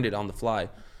 Right. He learned it on the fly.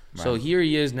 So here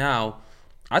he is now.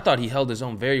 I thought he held his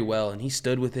own very well, and he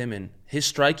stood with him, and his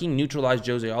striking neutralized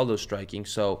Jose Aldo's striking.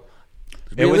 So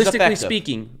It was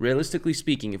effective. realistically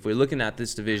speaking, if we're looking at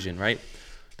this division, right,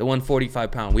 the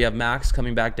 145-pound, we have Max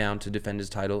coming back down to defend his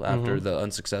title after the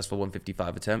unsuccessful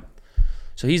 155 attempt.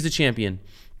 So he's the champion.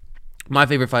 My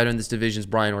favorite fighter in this division is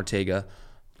Brian Ortega.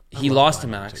 He lost to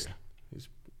Max.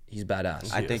 He's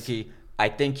badass. I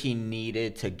think he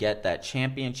needed to get that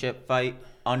championship fight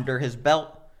under his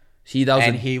belt. He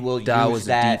will use use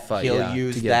that. A deep fight, He'll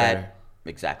use to get that. better.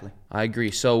 Exactly. I agree.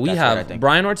 So we That's what I have think.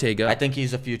 Brian Ortega. I think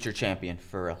he's a future champion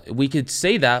for real. We could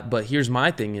say that, but here's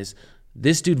my thing is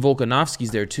this dude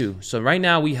Volkanovski's there too. So right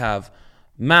now we have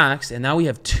Max, and now we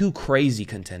have two crazy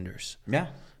contenders. Yeah.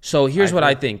 So here's what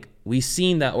I think. We've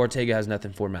seen that Ortega has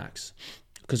nothing for Max.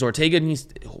 Because Ortega's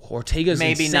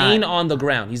Maybe insane not. on the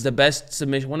ground. He's the best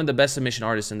one of the best submission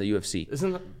artists in the UFC.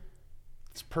 Isn't that?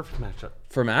 It's a perfect matchup.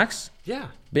 For Max? Yeah.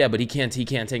 But he can't take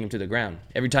him to the ground.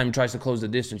 Every time he tries to close the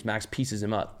distance, Max pieces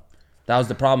him up. That was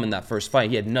the problem in that first fight.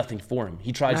 He had nothing for him.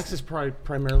 He tries. Max is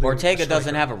primarily Ortega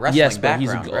doesn't have a wrestling Yes, but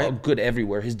background, he's right? good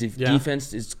everywhere. His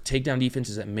defense, his takedown defense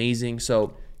is amazing.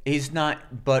 So He's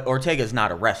not, but Ortega's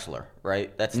not a wrestler,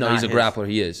 right? That's no, not he's a his- grappler.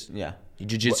 He is. Yeah.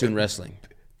 Jiu-jitsu and wrestling.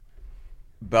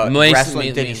 But Makes wrestling,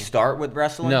 me- did he start with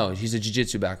wrestling? No, he's a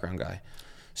jiu-jitsu background guy.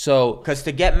 So Because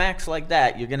to get Max like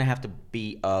that, you're going to have to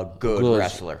be a good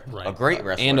wrestler. Right. A great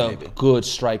wrestler, and a maybe. good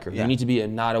striker. Yeah. You need to be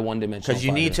not a one-dimensional. Because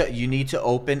you need to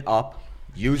open up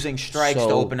using strikes to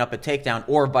So- open up a takedown,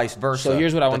 or vice versa. So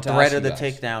here's what I want to The threat ask of you the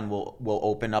guys. takedown will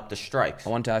open up the strikes. I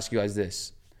want to ask you guys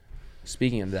this.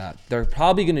 Speaking of that, they're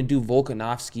probably going to do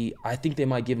Volkanovski. I think they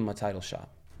might give him a title shot.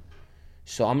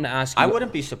 So I'm going to ask you. I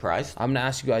wouldn't be surprised. I'm going to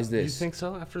ask you guys this. You think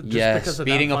so? After just Yes. because of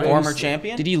Beating that a fight? former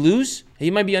champion? Did he lose? He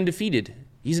might be undefeated.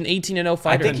 He's an 18-0 I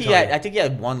fighter. think he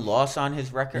had one loss on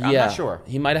his record. I'm not sure.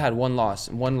 He might have had one loss.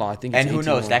 One loss. I think. And it's who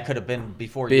knows? 18-1. That could have been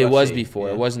before But it was UFC. before.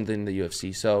 Yeah. It wasn't in the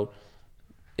UFC. So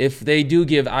if they do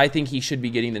give, I think he should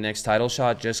be getting the next title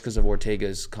shot just because of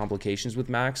Ortega's complications with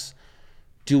Max.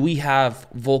 Do we have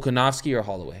Volkanovski or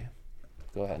Holloway?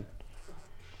 Go ahead.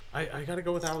 I got to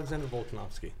go with Alexander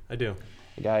Volkanovski. I do.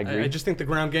 I agree. I just think the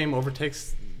ground game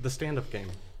overtakes the stand-up game.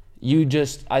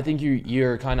 I think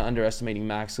you're kind of underestimating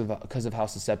Max because of how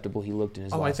susceptible he looked in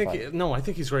his last fight. I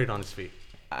think he's great on his feet.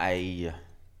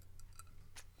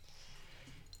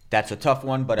 That's a tough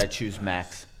one, but I choose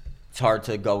Max. It's hard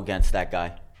to go against that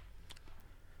guy.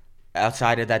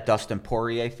 Outside of that Dustin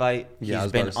Poirier fight, Yeah, I he's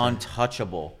was been about to say.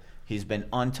 untouchable. He's been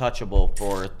untouchable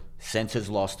since his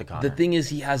loss to Conor. The thing is,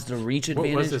 he has the reach What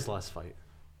advantage. was his last fight?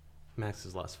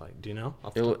 Max's last fight. Do you know?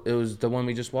 Off the top? It was the one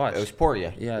we just watched. It was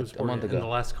Poirier. Yeah, It was a month in the ago.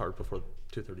 last card before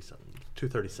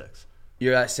 236.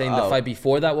 You're saying the Oh. fight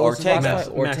before that? What was his Ortega. last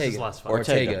fight? Max's last fight.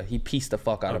 Ortega. He pieced the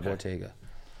fuck out of Okay. Ortega.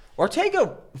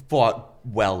 Ortega fought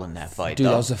well in that fight, Dude,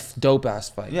 though. that was a dope ass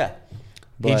fight. Yeah.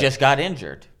 He But- just got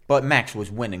injured. But Max was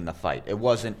winning the fight. It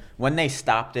wasn't when they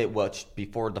stopped it,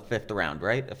 before the fifth round,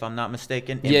 right? If I'm not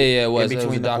mistaken. Yeah, it was. In It was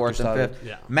between a the doctor fourth and stop. fifth.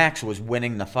 Yeah. Max was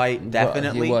winning the fight,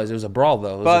 definitely. He was. It was a brawl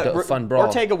though. It was But a fun brawl.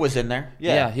 Ortega was in there.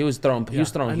 Yeah, he was throwing. He was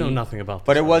throwing. I know heat. nothing about this.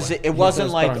 But it by the was way. it wasn't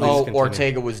was like, throwing oh, heat. Continue.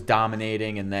 Ortega was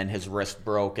dominating and then his wrist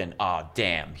broke and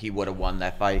damn, he would have won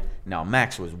that fight. No,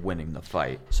 Max was winning the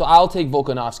fight. So I'll take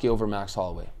Volkanovski over Max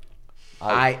Holloway.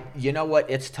 You know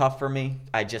what? It's tough for me.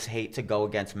 I just hate to go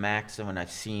against Max and when I've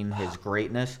seen his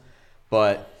greatness.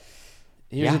 But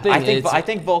Here's yeah, the thing. I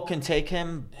think Volk can take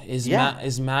him.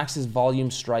 Is Max's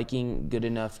volume striking good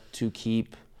enough to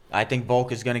keep? I think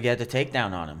Volk is going to get the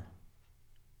takedown on him.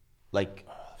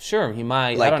 Sure, he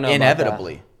might. Like I don't know.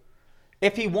 inevitably. About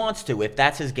If he wants to, if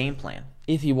that's his game plan.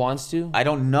 that. If he wants to. I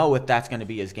don't know if that's going to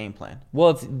be his game plan.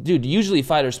 Well, dude, usually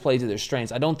fighters play to their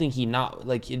strengths. I don't think he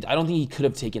could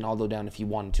have taken Aldo down if he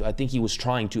wanted to. I think he was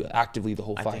trying to actively the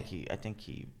whole I fight.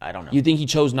 think I don't know. You think he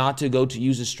chose not to go to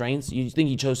use his strengths? You think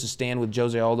he chose to stand with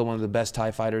Jose Aldo, one of the best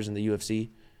Thai fighters in the UFC?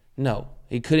 No,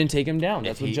 he couldn't take him down.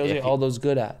 That's what Jose Aldo's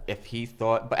good at. If he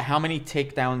thought, but how many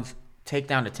takedown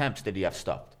attempts did he have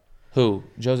stuffed? Who?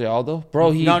 Jose Aldo?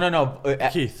 Bro, he No.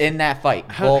 Keith. In that fight.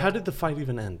 How did the fight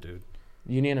even end, dude?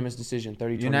 unanimous decision,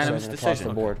 30-27 Unanimous across decision.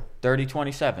 the board.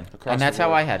 30-27. Across And that's the how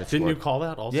board. I had it Didn't you scored. call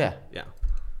that also? Yeah. Yeah.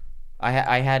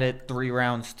 I had it 3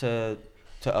 rounds to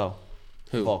 0.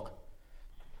 Who? Volk.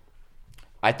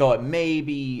 I thought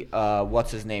maybe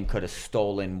what's his name could have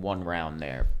stolen 1 round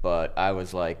there, but I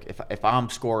was like, if I'm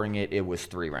scoring it, it was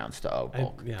 3 rounds to 0.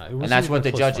 Volk. Yeah, it and wasn't that's even what a the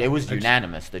close judge. fight. It was I just-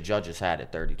 unanimous. The judges had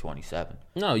it 30-27.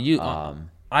 No, you. Um,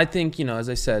 I think as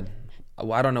I said,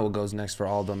 I don't know what goes next for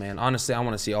Aldo, man. Honestly, I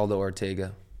want to see Aldo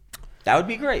Ortega. That would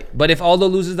be great. But if Aldo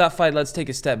loses that fight, let's take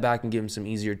a step back and give him some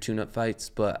easier tune-up fights.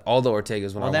 But Aldo Ortega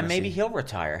is what I Well, want then to see. maybe he'll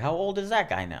retire. How old is that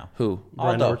guy now? Who?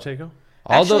 Brian Aldo. Ortega?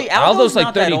 Aldo's Aldo's like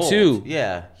not that 32. old.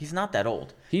 Yeah, he's not that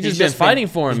old. He's He's just been fighting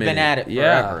for a He's been minute. at it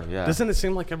Yeah. forever. Yeah. Doesn't it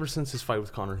seem like ever since his fight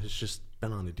with Conor, he's just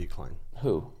been on a decline?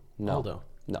 Who? No. Aldo.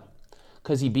 No.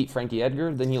 Because he beat Frankie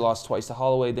Edgar, then he lost twice to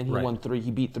Holloway, then he Right. won 3. He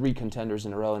beat 3 contenders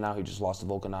in a row, and now he just lost to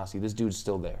Volkanovski. This dude's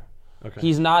still there. Okay.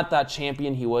 He's not that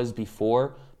champion he was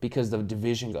before because the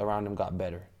division around him got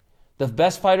better. The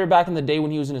best fighter back in the day when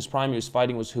he was in his prime, he was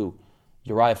fighting was who?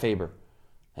 Uriah Faber.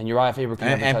 And Uriah Faber could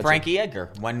never and touch Frankie Edgar.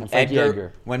 When Frankie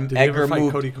Edgar. when Did he ever Edgar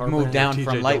fight Cody Garbrandt moved or down TJ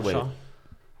from lightweight. Dillashaw? him.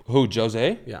 Who,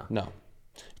 Jose? Yeah. No.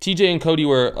 TJ and Cody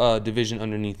were division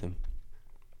underneath him.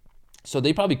 So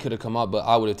they probably could have come up, but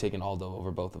I would have taken Aldo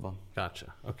over both of them.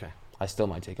 Gotcha. Okay. I still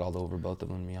might take Aldo over both of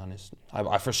them, to be honest.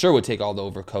 I for sure would take Aldo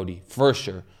over Cody. For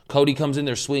sure. Cody comes in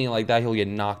there swinging like that, he'll get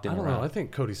knocked in I a don't know. I round.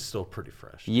 think Cody's still pretty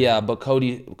fresh. Yeah, but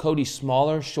Cody's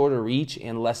smaller, shorter reach,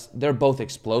 and less. They're both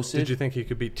explosive. Did you think he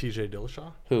could beat TJ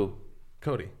Dillashaw? Who?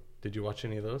 Cody. Did you watch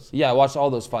any of those? Yeah, I watched all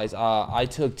those fights. I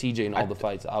took TJ in all the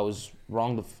fights. I was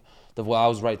wrong. I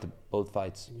was right both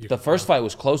fights. The first fight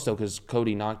was close though because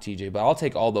Cody knocked TJ, but I'll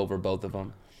take Aldo over both of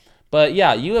them. But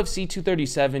yeah, UFC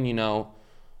 237.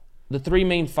 The 3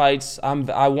 main fights. I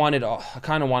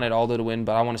kind of wanted Aldo to win,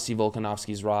 but I want to see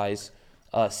Volkanovski's rise.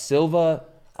 Silva,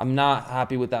 I'm not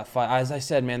happy with that fight. As I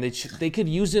said, man, they could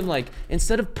use him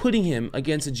instead of putting him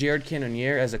against a Jared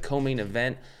Cannonier as a co-main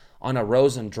event on a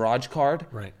Rose Andrade card,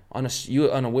 Right. on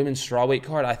a women's strawweight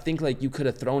card. I think you could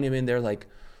have thrown him in there.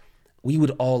 We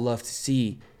would all love to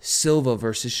see Silva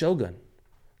versus Shogun.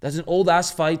 That's an old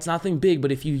ass fight. It's nothing big,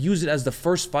 but if you use it as the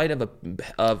first fight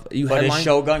But is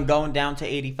Shogun going down to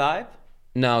 85?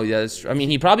 No, yes. I mean,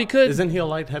 he probably could. Isn't he a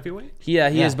light heavyweight? Yeah,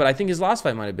 he Yeah. is. But I think his last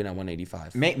fight might have been at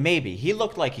 185. Maybe he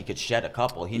looked like he could shed a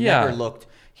couple. He Yeah.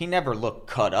 never looked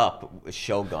cut up with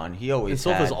Shogun. He And always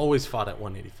Silva's had. always fought at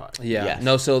 185. Yeah. Yes.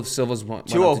 No, Silva's went up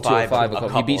to 205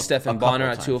 205. He beat a Stephen couple Bonner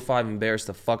at times. 205, embarrassed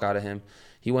the fuck out of him.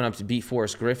 He went up to beat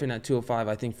Forrest Griffin at 205.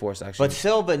 I think Forrest actually. But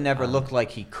Silva never looked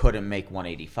like he couldn't make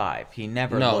 185. He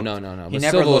never. no. He But never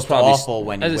Silva was looked probably awful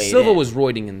when he weighed Silva in. was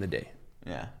roiding in the day.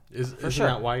 Yeah. Isn't sure.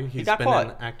 that why He he's got been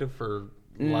caught. inactive for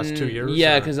the last 2 years?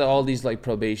 Yeah, or- because of all these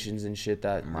probations and shit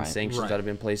and Right. sanctions Right. that have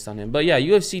been placed on him. But yeah,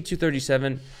 UFC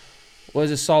 237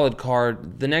 was a solid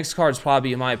card. The next card's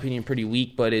probably, in my opinion, pretty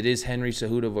weak, but it is Henry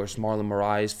Cejudo versus Marlon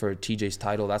Moraes for TJ's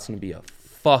title. That's gonna be a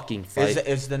fucking fight.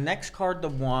 Is the next card the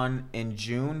one in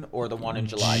June or the one in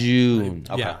July? June.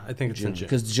 Okay. Yeah, I think it's in June.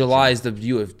 Because July is the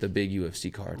big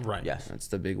UFC card. Right. Yes. That's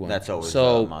the big one. That's always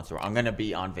so. a monster. I'm gonna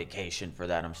be on vacation for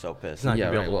that. I'm so pissed. not Yeah,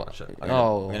 gonna be right. able to Well, watch it.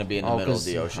 I'm gonna be in the middle of 'cause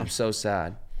the ocean. I'm so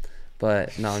sad.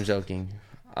 But no, I'm joking.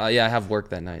 Yeah, I have work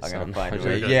that night. I'm so gonna I'm find not a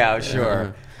way. joking. Yeah,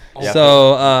 sure. Yeah.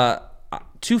 So,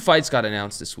 2 fights got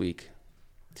announced this week.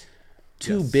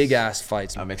 2 big ass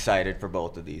fights. I'm excited for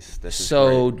both of these. This is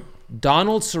So great.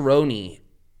 Donald Cerrone,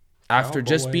 after Oh,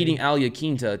 just boy. beating Al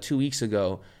Yaquinta 2 weeks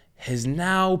ago, has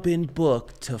now been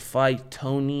booked to fight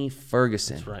Tony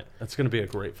Ferguson. That's right. That's going to be a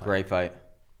great fight. Great fight.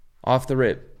 Off the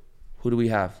rip, who do we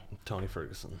have? Tony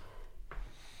Ferguson.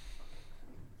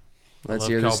 Let's love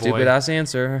hear the Cowboy. stupid ass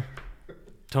answer.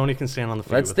 Tony can stand on the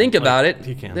feet. Let's with think him. about Like, it.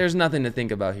 He can. There's nothing to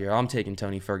think about here. I'm taking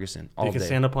Tony Ferguson all He can day.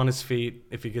 stand up on his feet.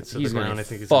 If he gets to He's the gonna ground, I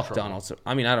think he's in fuck trouble. Donald.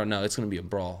 I mean, I don't know. It's gonna be a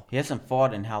brawl. He hasn't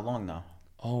fought in how long though?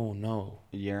 Oh no.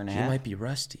 A year and a He half. might be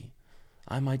rusty.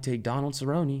 I might take Donald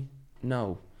Cerrone.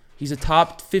 No. He's a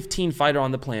top 15 fighter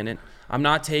on the planet. I'm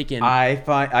not taking. I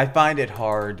find it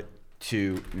hard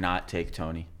to not take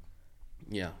Tony,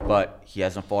 Yeah. but he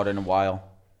hasn't fought in a while,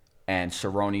 and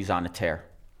Cerrone's on a tear.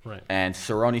 Right. And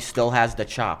Cerrone still has the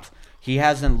chops. He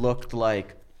hasn't looked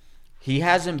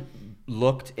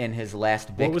in his last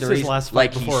What victories was his last fight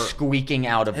like before- he's squeaking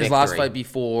out a His victory. last fight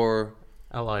before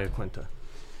Ally Quinta.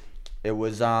 It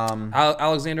was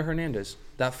Alexander Hernandez.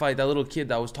 That fight, that little kid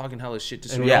that was talking hella shit to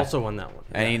And Cerrone. he Yeah. also won that one.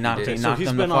 and he knocked did. him So he's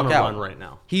the been fuck on a out. run right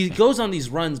now. He goes on these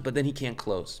runs, but then he can't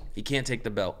close. He can't take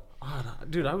the belt.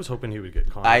 Dude, I was hoping he would get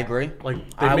Conor. I agree. Like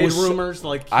they I made was- rumors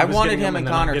like he I was wanted getting him and and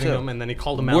then not Conor, getting too. him, and then he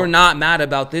called him out. We're not mad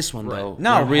about this one, though.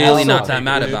 No, We're really hell not no. that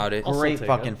mad Dude, about it. I'll Great take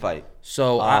fucking it. fight.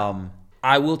 So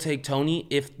I will take Tony.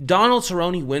 If Donald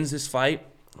Cerrone wins this fight,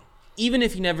 even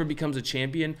if he never becomes a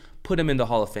champion, put him in the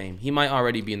Hall of Fame. He might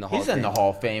already be in the Hall He's of Fame. in the Hall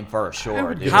of Fame for sure,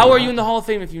 would dude. give How him are that. you in the Hall of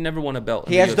Fame if you never won a belt?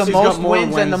 He has the He's most got more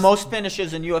wins and the wins. most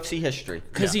finishes in UFC history.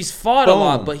 Because he's fought a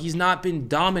lot, Boom. but he's not been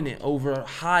dominant over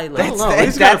high I levels. don't know.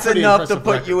 He's got a That's pretty enough to impressive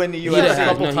put record. you in the He UFC. had a Yeah,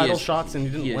 couple no, he title is. shots and he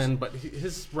He didn't is. win, but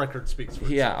his record speaks for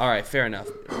itself. Yeah, all right, fair enough.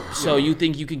 So you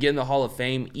think you can get in the Hall of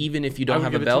Fame even if you I don't would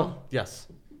have give a it to him. belt? Yes.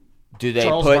 Do they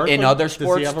Charles put Barkley? in other Does he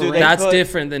sports? have a Do ring? they That's put,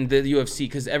 different than the UFC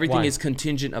because everything Why? is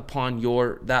contingent upon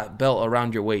that belt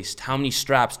around your waist. How many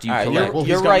straps do you All right, collect? Well,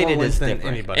 You're he's got right, more it wins is than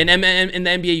different. anybody. In the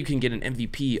NBA, you can get an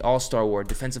MVP, All-Star Award,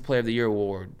 Defensive Player of the Year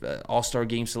Award, All-Star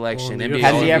Game Selection. Well, NBA the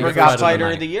Has UFC he ever Fighter got of the Fighter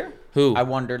Night. of the Year? Who? I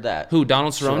wondered that. Who?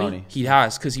 Donald Cerrone? Cerrone. He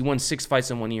has because he won 6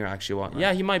 fights in 1 year. Actually,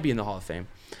 yeah, he might be in the Hall of Fame.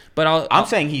 But I'm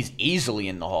saying he's easily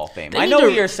in the Hall of Fame. They I need know to-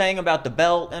 what you're saying about the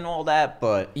belt and all that,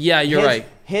 but Yeah, you're right.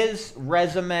 His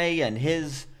resume and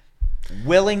his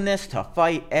willingness to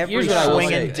fight every Here's what I will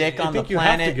swinging say. dick I on the think you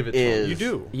have to planet give it to him. is You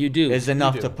do. you do is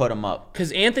enough do. to put him up.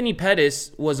 because Anthony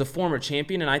Pettis was a former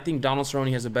champion, and I think Donald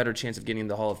Cerrone has a better chance of getting in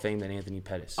the Hall of Fame than Anthony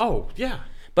Pettis. Oh, yeah.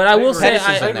 But I will agree. say, Pettis is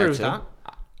I in there agree with too. that.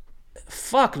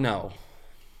 fuck no.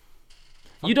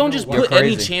 You don't no, just why? put You're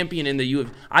any crazy. champion in the UFC.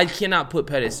 I cannot put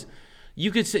Pettis.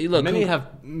 You could say, look,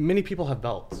 Many people have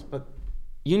belts, but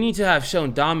you need to have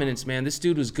shown dominance, man. This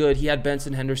dude was good. He had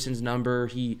Benson Henderson's number.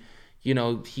 He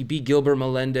beat Gilbert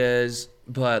Melendez,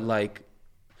 but like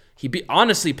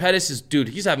honestly, Pettis is dude.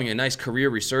 He's having a nice career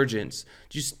resurgence.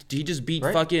 He just beat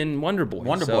Right. fucking Wonder Boy.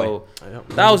 Wonder so Yep.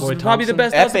 that was Wonder Boy probably the Thompson.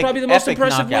 best. That was Epic- probably the most epic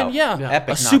impressive knockout. win. Yeah, Yeah. a Epic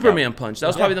knockout. Superman punch. That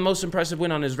was probably the most impressive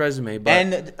win on his resume. But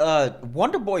And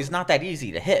Wonder Boy's not that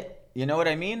easy to hit. You know what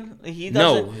I mean? He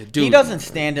No, doesn't. He dude. doesn't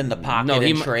stand in the pocket no,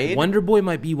 and trade. Wonder Boy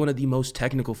might be one of the most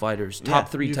technical fighters, top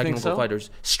 3 You think technical so? fighters,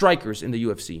 strikers in the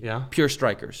UFC. Yeah. Pure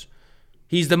strikers.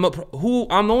 He's the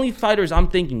I'm the only fighters I'm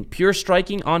thinking pure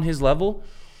striking on his level.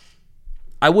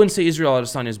 I wouldn't say Israel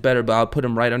Adesanya is better, but I'll put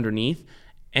him right underneath,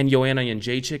 and Joanna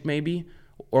Jędrzejczyk maybe,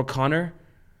 or Connor.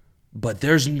 But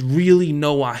there's really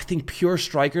no, I think pure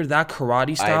striker, that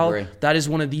karate style, agree. that is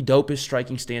one of the dopest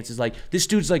striking stances. Like this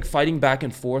dude's like fighting back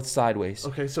and forth sideways.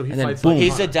 Okay, so he and then fights boom. like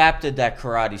He's Connor. adapted that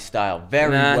karate style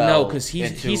very No, well. because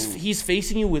into- he's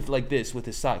facing you with like this with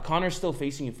his side. Connor's still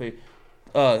facing you.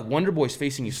 Wonder Boy's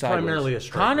facing you sideways. primarily a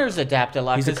striker. Connor's adapted a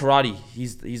lot. He's a 'cause karate.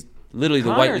 He's literally the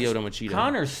white Lyoto Machida.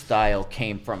 Connor's style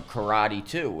came from karate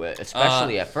too,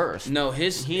 especially at first. No,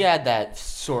 He had that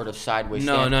sort of sideways.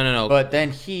 No, stance, no. But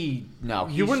then he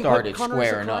You wouldn't started put Connor as a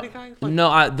squaring karate up. guy? Like,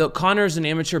 no, Connor's an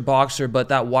amateur boxer, but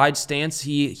that wide stance,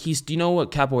 he's. Do you know what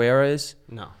capoeira is?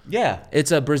 no. Yeah,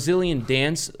 It's a Brazilian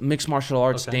dance, mixed martial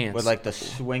arts Okay. dance. with like the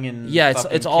swinging. Yeah, it's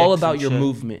fucking all kicks about and your shit.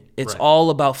 movement. It's Right. all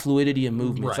about fluidity and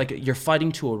movement. Right. It's like you're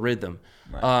fighting to a rhythm.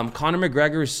 Conor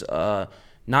McGregor's,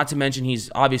 not to mention he's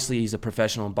a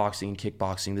professional in boxing and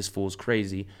kickboxing. This fool's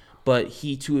crazy, but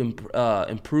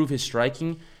improve his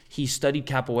striking, he studied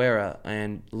capoeira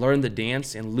and learned the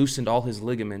dance and loosened all his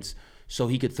ligaments so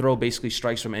he could throw basically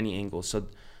strikes from any angle. So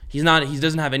he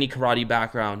doesn't have any karate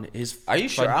background. Are you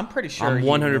sure? I'm pretty sure I'm he knew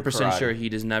 100% karate. sure he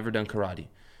has never done karate.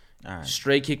 All right.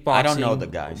 Straight kickboxing. I don't know the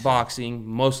guy, so- Boxing,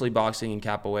 mostly boxing and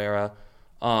capoeira.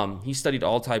 He studied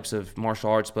all types of martial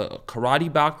arts, but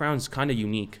karate background is kind of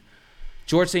unique.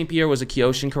 George St. Pierre was a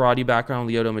Kyokushin karate background.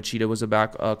 Lyoto Machida was a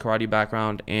karate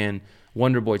background, and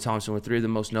Wonder Boy Thompson were 3 of the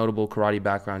most notable karate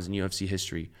backgrounds in UFC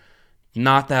history.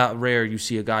 Not that rare you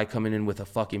see a guy coming in with a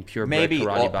fucking purebred Maybe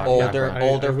karate background. older I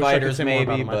older wish I could fighters say more about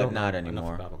maybe, him. I but don't not know enough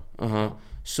anymore. about him.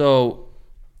 So,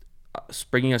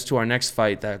 bringing us to our next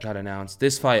fight that got announced.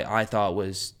 This fight I thought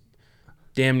was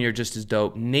damn near just as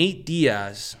dope. Nate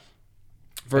Diaz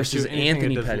versus Bet you anything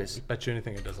Anthony it doesn't- Pettis. Bet you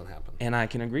anything it doesn't happen. And I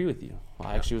can agree with you.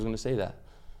 I actually was going to say that.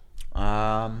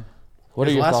 What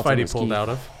His are your last thoughts fight on he this, pulled Keith? out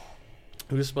of.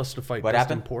 He was supposed to fight What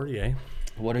Dustin happened? Poirier.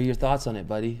 What are your thoughts on it,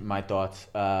 buddy? My thoughts.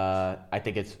 I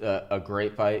think it's a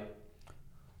great fight.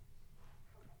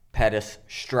 Pettis,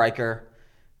 striker.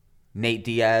 Nate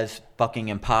Diaz, fucking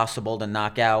impossible to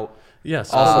knock out.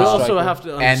 Yes. Also we also striker. have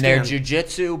to And understand. their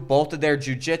jiu-jitsu, both of their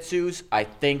jiu-jitsus, I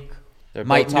think They're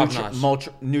might both top-notch.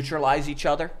 neutralize each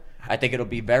other. I think it'll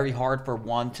be very hard for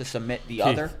one to submit the Keith.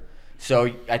 other.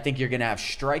 So I think you're going to have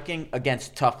striking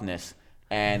against toughness.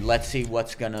 And let's see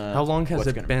what's going to... How long has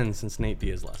it been since Nate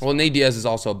Diaz last? Well, Nate Diaz is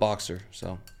also a boxer,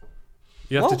 so.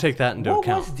 You have to take that into what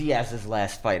account. was Diaz's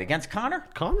last fight? Against Conor?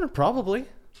 Connor, probably.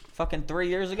 Fucking 3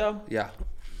 years ago? Yeah.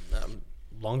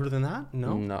 longer than that?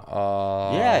 No. No.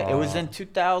 Yeah, it was in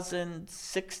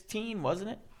 2016, wasn't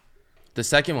it? The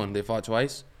second one, they fought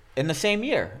twice. In the same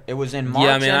year. It was in March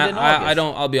Yeah, I mean, and in August. I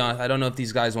don't. I'll be honest. I don't know if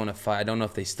these guys want to fight. I don't know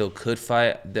if they still could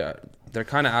fight. They're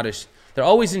kind of out of. They're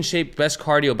always in shape, best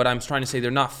cardio, but I'm trying to say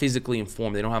they're not physically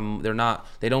informed. They don't have. They're not.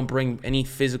 They don't bring any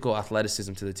physical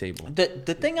athleticism to the table. The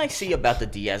thing I see about the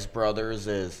Diaz brothers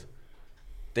is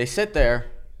they sit there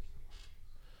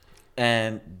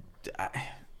and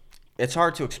it's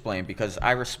hard to explain because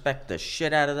I respect the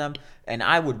shit out of them and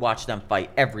I would watch them fight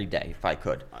every day if I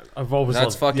could. I've always That's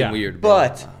loved, fucking yeah. weird, bro.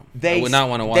 But I would not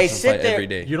want to watch them fight there, every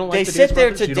day. You don't like they the sit Diaz there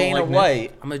brothers? to You don't Dana like Nick?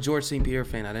 White. I'm a George St. Pierre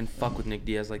fan. I didn't fuck with Nick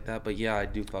Diaz like that, but yeah, I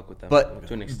do fuck with them. But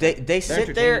to an extent. they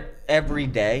sit there every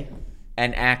day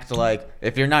and act like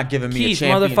if you're not giving me a Keith,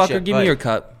 championship motherfucker, give me fight- your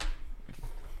cup.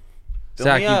 Fill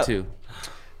Zach, me you up. too.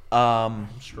 I'm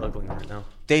struggling right now.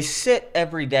 They sit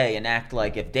every day and act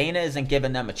like if Dana isn't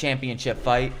giving them a championship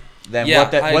fight, then Yeah,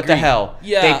 what the I what the agree. hell?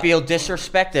 Yeah. They feel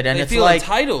disrespected, and They it's feel like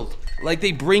entitled. Like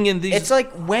they bring in these. it's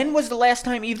like when was the last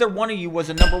time either one of you was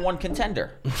a number one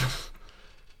contender?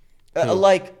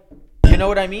 Like, you know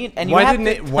what I mean? And you Why have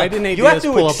didn't to, why didn't you have Diaz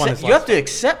to pull up accept, on his you have last to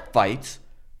accept fights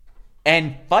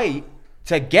and fight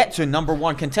to get to number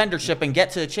one contendership and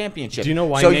get to the championship. Do you know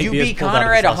why So Nate you Diaz beat pulled out of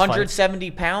Conor his at last fight?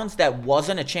 170 pounds. That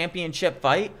wasn't a championship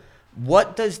fight.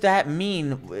 What does that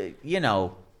mean? You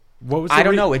know, What was I the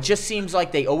don't re- know. It just seems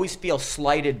like they always feel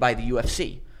slighted by the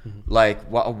UFC. Like,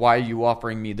 why are you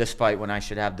offering me this fight when I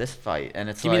should have this fight? And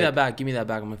it's give like, me that back. Give me that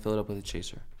back. I'm gonna fill it up with a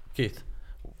chaser. Keith?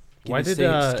 Give Why me did stay-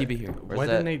 just keep it here. why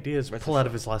that- did Nate Diaz where's pull the out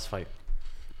of his last fight?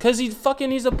 Cause he's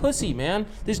a pussy, man.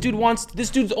 This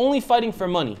dude's only fighting for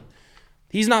money.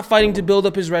 He's not fighting to build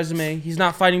up his resume. He's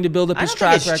not fighting to build up I his don't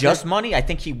track think it's record. just money. I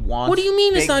think he wants. What do you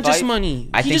mean it's big not just fights. money?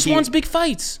 I He think just wants big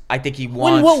fights. I think he In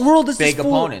wants. what world does this big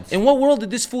fool? opponents? In what world did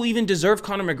this fool even deserve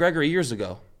Conor McGregor years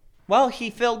ago? Well, he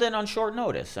filled in on short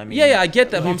notice. I mean, Yeah, I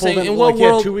get that. But He I'm pulled saying, in, in what he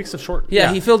had world? 2 weeks of short.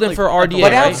 Yeah, he filled in for RDA,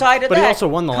 But right? outside of But that, he also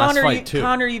won the last Conor, fight, too.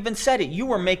 Conor even said it. You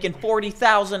were making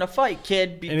 40,000 a fight,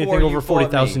 kid. Before Anything you over fought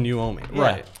 40,000, me. you owe me. Yeah.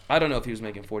 Right. I don't know if he was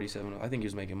making 47. I think he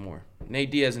was making more. Nate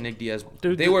Diaz and Nick Diaz,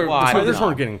 Dude, they were. well, I don't Fighters know.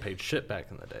 weren't getting paid shit back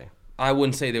in the day. I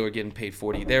wouldn't say they were getting paid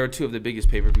 40. They were two of the biggest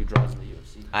pay-per-view draws in the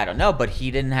UFC. I don't know, but he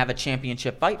didn't have a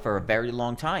championship fight for a very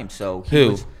long time. So he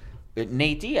Who? was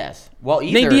Nate Diaz. Well,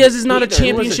 Nate Diaz is not a either-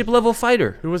 championship level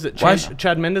fighter. Who was it? Why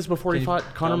Chad Mendes before he fought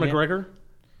Conor tell me? McGregor?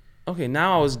 Okay,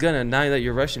 now I was gonna. Now that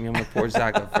you're rushing me, I'm gonna pour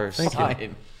Zach up first. Thank you.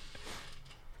 Fine.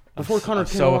 Before Conor I'm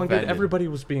came so along, dude, offended. everybody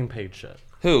was being paid shit.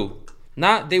 Who?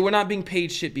 They were not being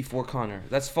paid shit before Conor.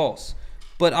 That's false.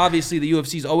 But obviously, the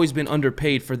UFC's always been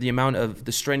underpaid for the amount of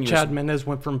the strenuous. Chad Mendes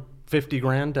went from 50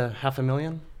 grand to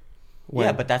 $500,000.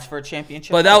 Yeah, but that's for a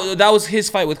championship. But fight. that was his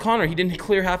fight with Conor. He didn't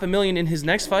clear $500,000 in his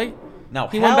next fight. No,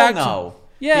 he hell went back no.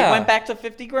 Yeah. He went back to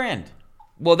 50 grand.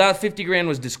 Well, that 50 grand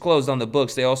was disclosed on the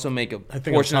books. They also make a I think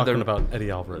I'm portion of talking their. about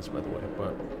Eddie Alvarez, by the way.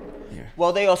 But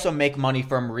Well, they also make money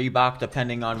from Reebok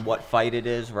depending on what fight it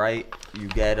is, right? You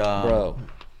get Bro,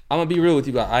 I'm gonna be real with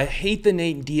you guys. I hate the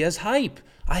Nate Diaz hype.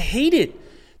 I hate it.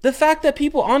 The fact that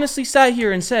people honestly sat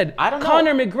here and said I don't know.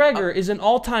 Conor McGregor is an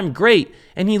all-time great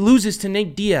and he loses to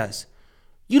Nate Diaz.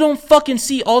 You don't fucking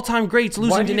see all-time greats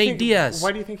losing to Nate Diaz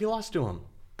Why do you think he lost to him?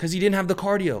 because he didn't have the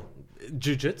cardio.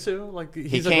 Jiu-jitsu? Like, he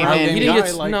he's a came ground in, game he didn't guy.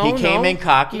 get- Like, no. he came in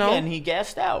cocky no. and he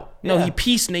gassed out. No, Yeah. he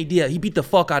pieced Nate Diaz. He beat the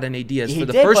fuck out of Nate Diaz He for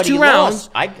the did, first but he 2 rounds.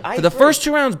 lost. I for the agree. first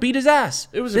 2 rounds, beat his ass.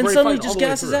 it was a then great suddenly fight just all the way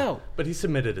gasses through. out. But he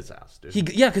submitted his ass, dude.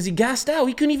 Because he gassed out.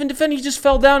 He couldn't even defend. He just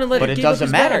fell down and let But it it give up doesn't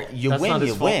his matter. battle. You That's win, not his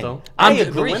you fault, win. though. I The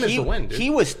agree. win is the win, dude. He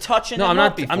was touching No, him I'm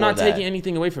up not. I'm before not that. taking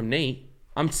anything away from Nate.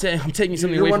 I'm taking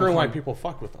something You're away wondering from why Conor. people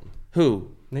fuck with him. Who?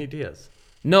 Nate Diaz.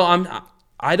 No,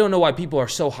 I don't know why people are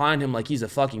so high on him like he's a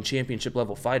fucking championship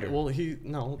level fighter. Well,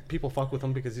 people fuck with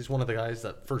him because he's one of the guys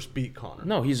that first beat Conor.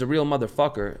 No, he's a real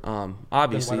motherfucker.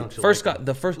 Obviously, don't you first like got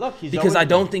the first Look, he's because I always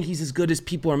don't been. think he's as good as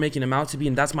people are making him out to be,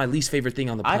 and that's my least favorite thing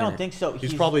on the I planet. don't think so.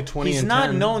 He's probably 20 He's and not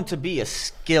 10. known to be a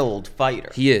skilled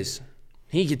fighter. He is.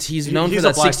 He's known he's for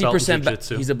a that black belt in 60%.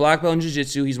 jiu-jitsu. He's a black belt in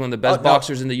jiu-jitsu. He's one of the best no.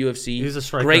 boxers in the UFC. He's a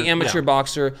striker, Great amateur yeah.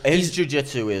 boxer. His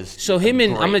jiu-jitsu is So him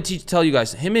and great. I'm gonna tell you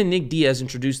guys. Him and Nick Diaz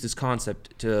introduced this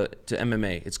concept to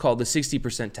MMA. It's called the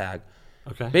 60% tag.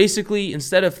 Okay. Basically,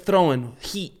 instead of throwing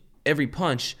heat every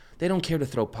punch, they don't care to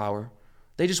throw power.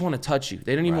 They just want to touch you.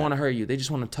 They don't even want to hurt you. They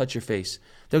just want to touch your face.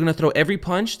 They're going to throw every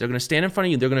punch. They're going to stand in front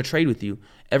of you. They're going to trade with you.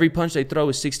 Every punch they throw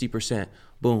is 60%.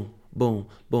 Boom, boom,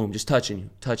 boom. Just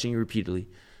touching you repeatedly.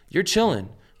 You're chilling.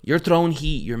 You're throwing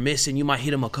heat. You're missing. You might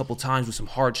hit them a couple times with some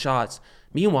hard shots.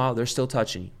 Meanwhile, they're still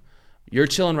touching you. You're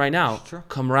chilling right now.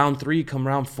 Come round 3, come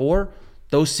round 4.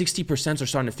 those 60% are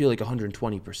starting to feel like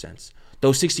 120%.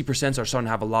 Those 60% are starting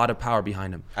to have a lot of power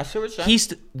behind him. I see what you're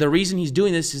saying. The reason he's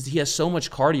doing this is he has so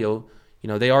much cardio. You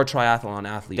know, they are triathlon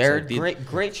athletes. They're like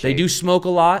great shape. They do smoke a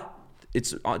lot.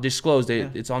 It's disclosed.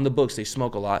 It's on the books. They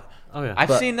smoke a lot. Oh yeah,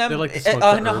 I've seen them like in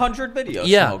 100 videos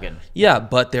smoking. Yeah,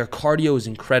 but their cardio is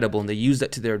incredible, and they use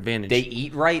that to their advantage. They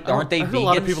eat right, aren't they? I heard a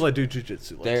lot of people that do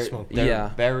jujitsu like smoke. They're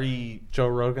very Joe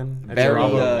Rogan, very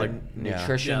Yeah,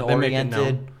 nutrition they make it known.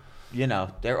 oriented. You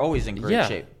know, they're always in great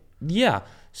shape. Yeah.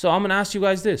 So I'm gonna ask you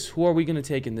guys this: who are we gonna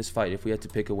take in this fight if we had to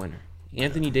pick a winner?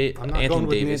 Anthony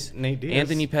Davis, Nate Diaz.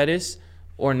 Anthony Pettis,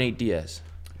 or Nate Diaz?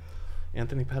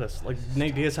 Anthony Pettis. Like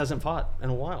Nate Diaz hasn't fought in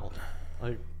a while.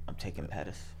 Like I'm taking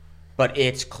Pettis. But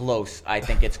it's close. I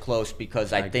think it's close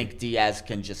because I think Diaz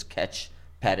can just catch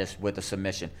Pettis with a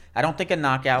submission. I don't think a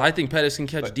knockout. I think Pettis can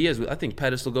catch Diaz. I think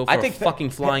Pettis will go for a fucking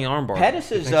flying armbar.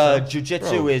 Pettis'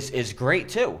 jiu-jitsu is great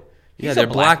too. Yeah, they're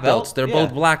black belts. They're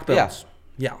both black belts.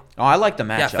 Yeah. Oh, I like the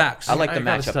matchup. Yeah, facts. I like the I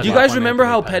gotta matchup. step Do you up guys on remember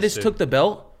how Anthony Pettis Pettis, took the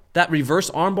belt? That reverse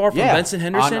armbar from Benson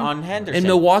Henderson? on Henderson. In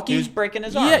Milwaukee? He was breaking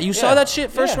his arm. Yeah, you saw that shit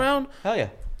first Yeah. round? Hell yeah.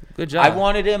 Good job. I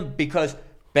wanted him because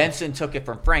Benson took it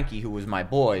from Frankie, who was my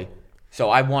boy. So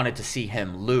I wanted to see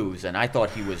him lose, and I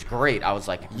thought he was great. I was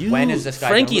like, when is this guy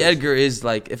Frankie gonna lose? Edgar is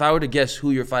like, if I were to guess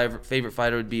who your favorite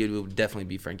fighter would be, it would definitely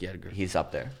be Frankie Edgar. He's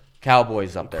up there.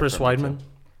 Cowboy's up there. Chris for me, too. Weidman.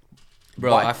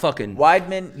 Bro, I fucking...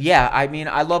 Weidman, yeah. I mean,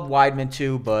 I love Weidman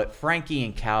too, but Frankie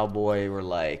and Cowboy were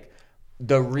like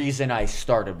the reason I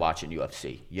started watching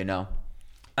UFC, you know?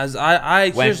 As I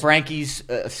When here's- Frankie's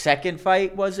second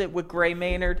fight, was it with Gray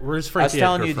Maynard? Where's I was Frankie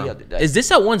telling Edgar you from? the other day. is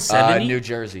this at 170? New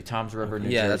Jersey, Tom's River, New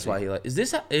Jersey. Yeah, that's why he like. Is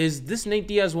this Nate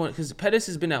Diaz one? Because Pettis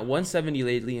has been at 170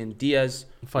 lately, and Diaz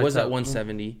Fights was at at-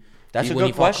 170. That's a when good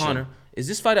he fought question. Conor. Is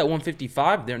this fight at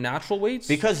 155? Their natural weights?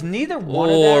 Because neither one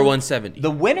Or of them, 170. The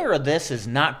winner of this is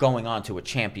not going on to a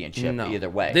championship No. either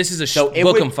way. This is a So it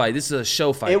book 'em would- fight. This is a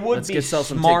show fight. It would Let's be sell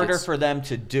some smarter tickets. for them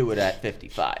to do it at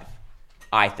 55.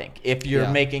 I think if you're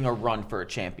Yeah. making a run for a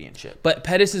championship. But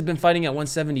Pettis has been fighting at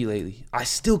 170 lately. I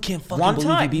still can't fucking One believe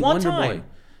time, he beat one Wonderboy. time.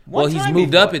 Well, One he's time he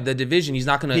moved up fought. in the division. He's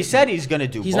not gonna. He said he's going to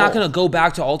do. He's both. not gonna go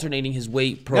back to alternating his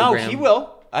weight program. No, he will.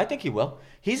 I think he will.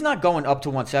 He's not going up to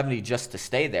 170 just to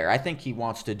stay there. I think he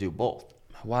wants to do both.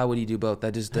 Why would he do both?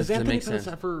 That just Has doesn't Anthony make Pettis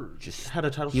sense. ever just had a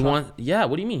title He shot? Yeah.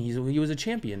 What do you mean? He was a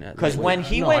champion at Because that when weight.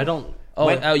 he No, went, I don't. Oh,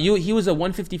 when- he was a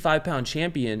 155-pound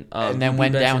champion, and then he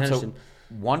went beat Benson down Henderson. to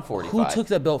 145. Who took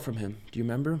that belt from him? Do you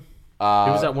remember? He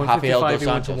was at 155. Rafael He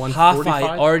went to Dos Anjos. 145.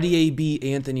 Hafai RDA beat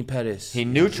Anthony Pettis. He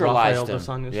neutralized Rafael him. Dos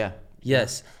Anjos. Yeah.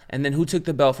 Yes. And then who took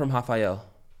the belt from Rafael?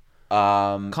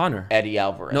 Connor. Eddie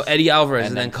Alvarez. No, Eddie Alvarez,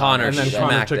 and then Connor And then smacked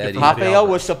Connor took it Eddie. from Rafael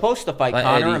Alvarez. was supposed to fight But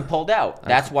Connor Eddie- and pulled out.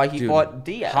 That's why he Dude, fought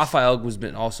Diaz. Rafael was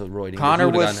been also roiding. Connor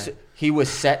He would've was gotten it. he was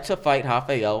set to fight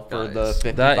Rafael for the Guys,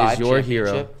 55 that is your hero.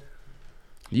 championship.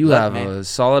 You Look, have man, a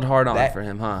solid hard on that- for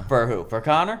him, huh? For who? For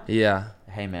Connor? Yeah.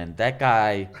 Hey man, that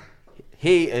guy,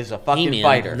 he is a fucking Hey, man,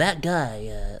 fighter. That guy.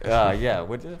 Yeah,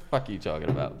 what the fuck are you talking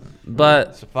about? But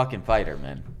It's a fucking fighter,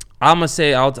 man. I'm gonna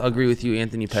say I'll agree with you,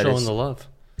 Anthony Pettis. Showing the love.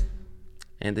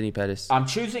 Anthony Pettis. I'm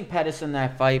choosing Pettis in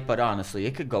that fight, but honestly,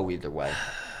 it could go either way.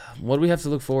 What do we have to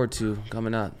look forward to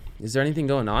coming up? Is there anything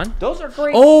going on? Those are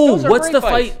great. Oh, those are what's great the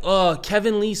fights. fight?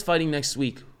 Kevin Lee's fighting next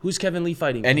week. Who's Kevin Lee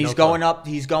fighting? And he's No going up.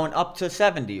 He's going up to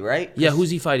 70, right? yeah, who's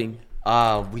he fighting?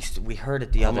 We heard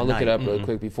it the I'm other gonna night. look it up really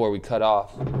quick before we cut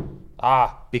off.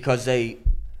 Because I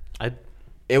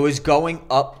it was going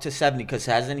up to 70 because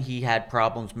hasn't he had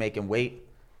problems making weight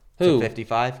Who? to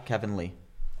 55? Kevin Lee.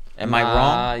 Am I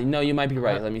wrong? No, you might be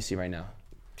right. Let me see right now.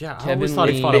 yeah. I Kevin always thought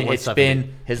he Lee- fought at It's 170.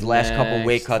 been his last couple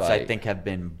weight Next cuts. I fight. think have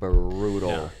been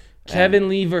brutal. Kevin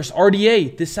Lee versus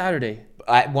RDA this Saturday.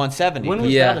 At 170. When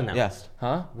was Yeah. that announced?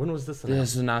 Huh? When was this This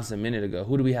announced? was announced a minute ago.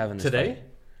 Who do we have in this Today? fight?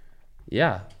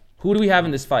 Yeah. Who do we have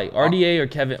in this fight? RDA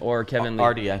or Kevin Lee?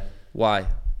 RDA. Why?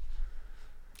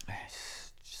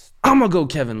 I'm gonna go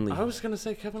Kevin Lee. I was gonna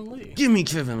say Kevin Lee. Give me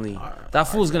Kevin Lee. That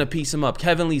fool's gonna piece him up.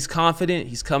 Kevin Lee's confident.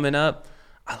 He's coming up.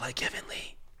 I like Kevin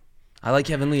Lee. I like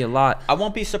Kevin Lee a lot. I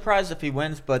won't be surprised if he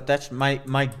wins, but that's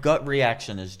my gut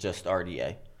reaction is just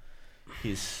RDA.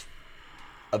 He's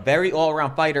a very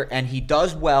all-around fighter, and he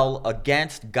does well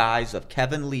against guys of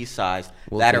Kevin Lee's size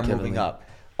that take are Kevin moving Lee. up.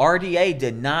 RDA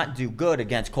did not do good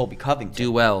against Colby Covington.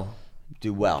 Do well.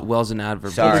 Do well. Well's an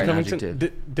adverb. Sorry. It's an Covington,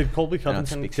 adjective. did Colby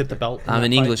Covington speak get the belt? in I'm that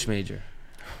an fight? English major.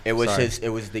 It was Sorry. It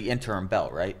was the interim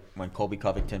belt, right? When Colby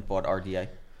Covington fought RDA,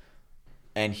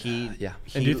 and he. Yeah.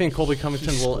 And do you think Colby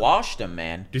Covington he will? squashed him,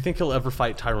 man? Do you think he'll ever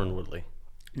fight Tyron Woodley?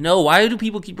 No, why do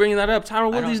people keep bringing that up?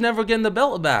 Tyron Woodley's don't- never getting the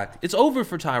belt back. It's over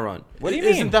for Tyron. What do you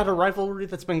mean? Isn't that a rivalry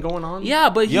that's been going on? Yeah,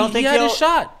 but he don't think had his he'll-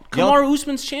 shot. you don't- Kamaru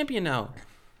Usman's champion now.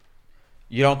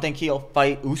 You don't think he'll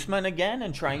fight Usman again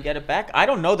and try and get it back? I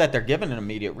don't know that they're giving an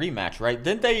immediate rematch, right?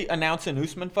 Didn't they announce an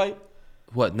Usman fight?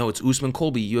 What? No, it's Usman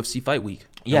Colby UFC Fight Week.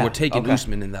 Yeah, And we're taking okay.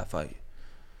 Usman in that fight.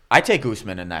 I take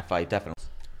Usman in that fight, definitely.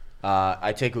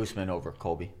 I take Usman over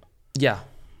Colby. Yeah,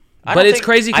 I but don't it's think-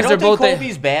 crazy because they're both. I don't think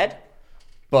Colby's bad,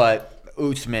 but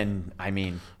Usman, I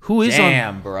mean, Who is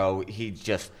damn, bro. He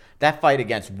just that fight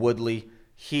against Woodley,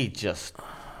 he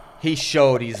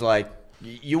showed he's like.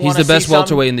 He's the best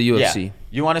welterweight in the UFC. Yeah.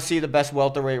 You want to see the best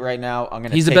welterweight right now? I'm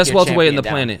gonna. He's the take best your welterweight in the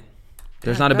champion down. planet.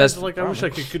 There's not a best. Like, I wish I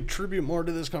could contribute more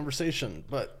to this conversation,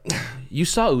 but You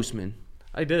saw Usman.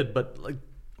 I did. But like,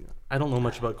 I don't know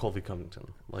much about Colby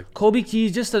Covington. Like, Colby,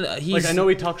 he's just a. He's, I know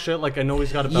he talks shit. Like, I know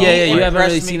he's got a belt. Yeah, you like, haven't really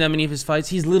impressed me. seen that many of his fights.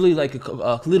 He's literally like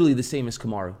literally the same as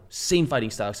Kamaru. Same fighting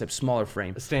style except smaller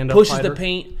frame. Stand-up Pushes fighter? the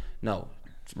paint. No,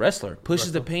 wrestler.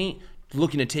 Pushes the paint,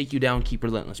 looking to take you down, keep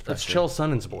relentless That's pressure. Chael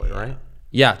Sonnen's boy, right?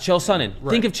 Yeah, Chael Sonnen. Right.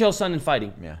 Think of Chael Sonnen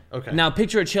fighting. Yeah. Okay. Now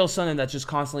picture a Chael Sonnen that's just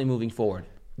constantly moving forward,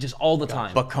 just all the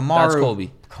time. But that's Kamaru,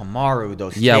 Colby.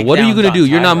 those. Yeah, what are you takedowns gonna on do?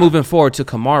 You're not Tyron. moving forward to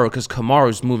Kamaru because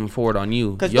Kamaru's moving forward on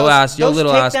you. 'Cause Your those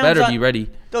little ass takedowns better on- be ready.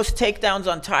 Those takedowns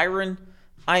on Tyron,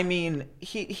 I mean,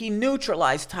 he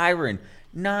neutralized Tyron.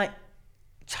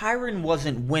 Tyron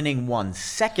wasn't winning 1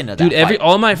 second of that Dude, fight.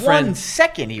 all my 1 friend-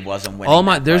 second he wasn't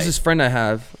winning. There's fight. this friend I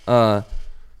have.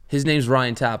 His name's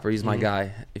Ryan Tapper. He's my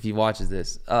guy. If he watches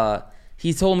this,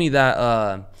 he told me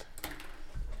that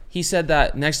he said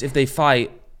that next if they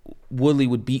fight, Woodley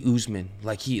would beat Usman.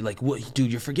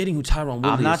 Dude, you're forgetting who Tyron Woodley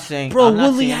I'm not is. saying- Bro, I'm not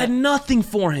Woodley saying had that. nothing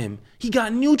for him. He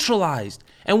got neutralized,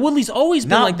 and Woodley's always been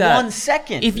Not like that. 1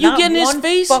 second. If you Not get in his 1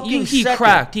 face, fucking he second.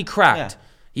 cracked. He cracked. Yeah.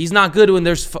 He's not good when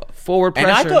there's forward And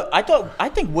pressure. I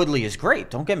think Woodley is great.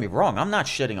 Don't get me wrong. I'm not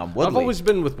shitting on Woodley. I've always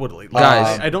been with Woodley. Like,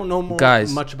 Guys. I don't know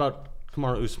much about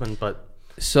Kamaru Usman, but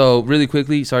So really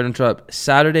quickly, sorry to interrupt.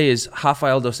 Saturday is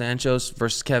Rafael dos Anjos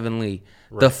versus Kevin Lee.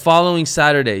 The following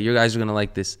Saturday, you guys are gonna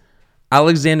like this.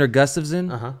 Alexander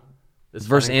Gustafsson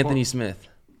versus Anthony Smith.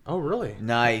 Oh, really?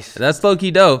 Nice. That's low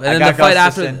key dope. And I then got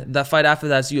the fight after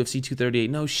that's UFC 238.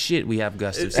 No shit, we have Is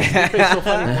Gustafsson. Stipe still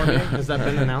fighting Cormier? Has that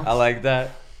been announced? I like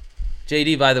that.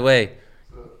 JD, by the way,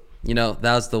 that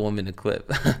was the 1 minute clip.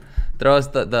 Throw us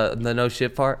the no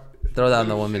shit part. Throw that on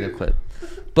the 1 minute clip.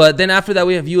 But then after that,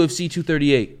 we have UFC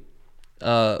 238.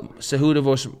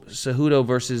 Cejudo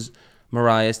versus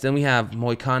Moraes. Then we have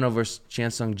Moicano versus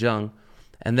Chan Sung Jung.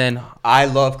 And then I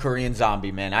love Korean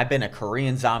Zombie, man. I've been a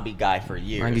Korean Zombie guy for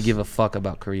years. I don't give a fuck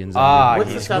about Korean Zombie. What's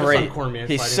the He's status on great. Cormier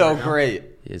He's fighting so right now? great.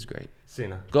 He is great.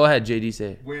 Cena. Go ahead, JD, say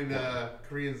it. When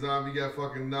Korean Zombie got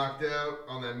fucking knocked out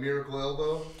on that miracle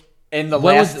elbow, In the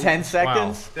When last was- 10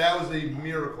 seconds, that was a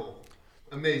miracle.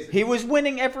 Amazing. he was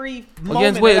winning every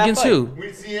moment Against of that who? fight.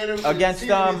 We've seen him. Against, seen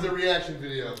the reaction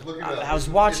videos. Look it up. I was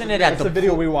watching it at That's the the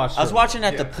video we watched. I was watching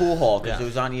at the Yeah. pool hall because Yeah. it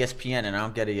was on ESPN, and I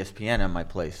don't get ESPN at my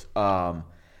place.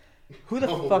 Who the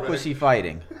Oh, fuck right. was he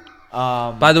fighting?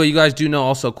 By the way, you guys do know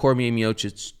also Cormier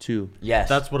Miocic too. Yes,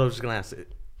 That's what I was going to ask.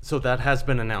 So that has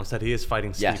been announced that he is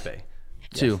fighting Yes. Stipe.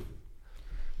 Too.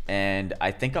 and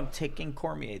I think I'm taking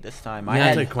Cormier this time. Yeah,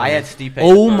 I take had Cormier. Stipe.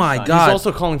 Oh the first my time. God. He's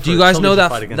also calling for Do you a guys know television that-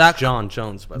 fight against that- John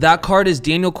Jones? By the That way. card is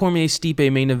Daniel Cormier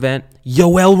Stipe main event,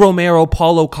 Yoel Romero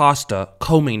Paulo Costa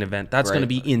co-main event. That's Right. going to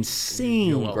be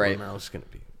insane. Well, Great. Romero's gonna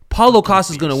be. Paulo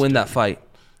Costa's going to win that fight.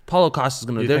 Paulo Costa's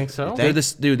going to. You think so? They're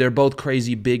this dude. They're both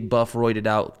crazy, big, buff, roided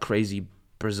out, crazy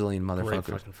Brazilian Great motherfuckers.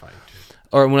 fucking fight, dude.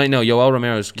 Or when I know Yoel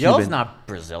Romero's Cuban. Yoel's not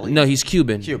Brazilian. No, he's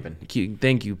Cuban. Cuban.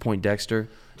 Thank you, Point Dexter.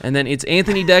 And then it's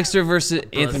Anthony Dexter versus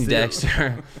Anthony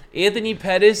Dexter. Anthony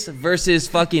Pettis versus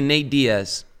fucking Nate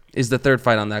Diaz is the third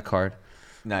fight on that card.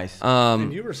 Nice.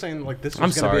 And you were saying like this was I'm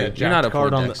going to sorry, be a you're not a jacked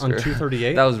card Point on Dexter.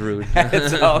 238. That was rude.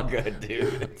 it's all good,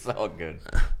 dude. It's all good.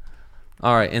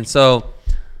 All right, and so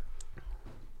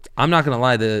I'm not gonna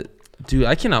lie, dude,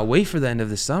 I cannot wait for the end of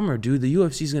the summer, dude. The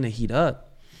UFC's gonna heat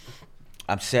up.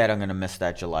 I'm sad I'm gonna miss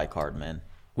that July card, man.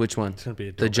 Which one? gonna be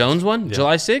a The dope Jones one, Yeah.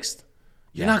 July 6th.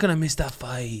 You're Yeah. not gonna miss that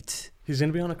fight. He's going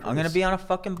to be on a cruise. I'm gonna be on a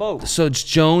fucking boat. So it's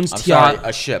Jones, I'm sorry, Tiago,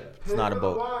 a ship. It's not a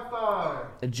boat.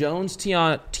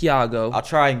 Wi-Fi. Tiago, I'll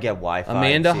try and get Wi-Fi.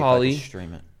 Amanda and see if I Holly. can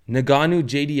stream it. Nagano,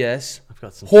 JDS, I've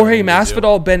got some Jorge training to do.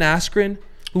 Masvidal, Ben Askren,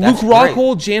 Luke That's great.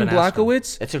 Rockhold, Jan Ben Askren.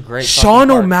 Blachowicz, It's a great. Sean fucking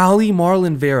card. O'Malley,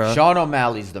 Marlon Vera. Sean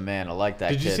O'Malley's the man. I like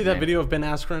that. Did you kid, see that man. video of Ben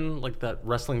Askren, like that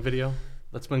wrestling video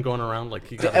that's been going around? Like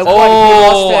he got Uh, his- what, he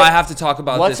lost Oh, to- I have to talk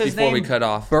about What's this his before we name? cut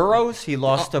off. Burrows. He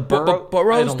lost to Burrows. I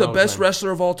Burrows, don't the know his best name.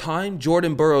 wrestler of all time.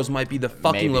 Jordan Burrows might be the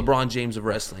fucking Maybe. LeBron James of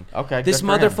wrestling. Okay, This good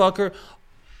for him. motherfucker,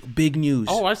 big news.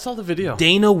 Oh, I saw the video.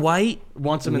 Dana White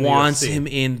Wants him in the wants UFC. him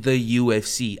in the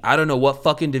UFC. I don't know what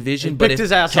fucking division, He but picked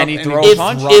his ass Can up he and throw just a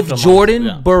punch? rocked if him Jordan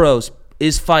up. Yeah. Burrows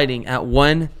is fighting at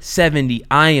 170,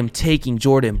 I am taking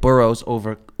Jordan Burroughs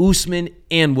over Usman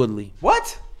and Woodley.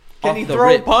 What? Can Off he the throw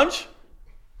rip. a punch?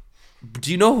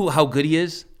 Do you know how good he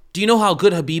is? Do you know how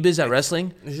good Habib is at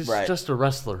wrestling? He's Right. just a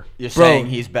wrestler. You're Bro. saying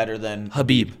he's better than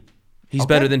Habib. He's Okay,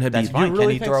 better than Habib. That's fine. You really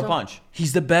Can he think throw so? a punch?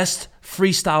 He's the best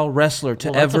freestyle wrestler to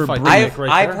Well, that's a ever fight breathe. gimmick. I've right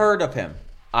I've there. heard of him.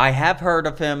 I have heard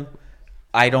of him.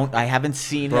 I haven't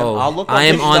seen Bro, him. I'll look up I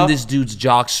am his on stuff. this dude's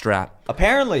jock strap.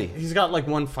 Apparently. He's got like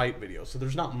one fight video, so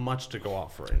there's not much to go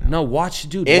off right now. No, watch,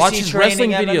 dude. Is watch he his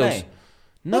training wrestling MMA? videos.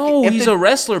 No, Look, if he's the- a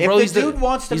wrestler, if bro. the He's dude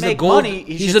wants to he's make a gold, money,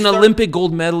 he he's should an start- Olympic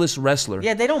gold medalist wrestler.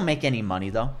 Yeah, they don't make any money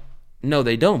though. No,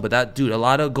 they don't. But that dude, a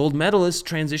lot of gold medalists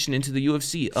transition into the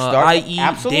UFC. Start- I.e.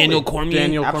 absolutely. Daniel Cormier.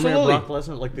 Daniel Cormier, Absolutely. Brock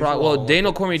Lesnar, like these Bro, are well, all Daniel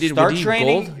Olympic. Cormier did Start with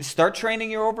training. gold. Start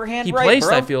training your overhand He right, placed,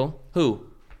 bro. I feel. Who?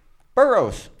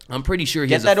 Burroughs. I'm pretty sure he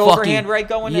Get has that a fucking overhand right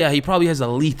going Yeah, in. he probably has a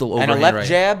lethal And overhand a left right.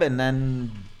 jab, and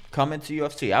then come into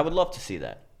UFC. I would love to see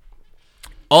that.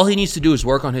 All he needs to do is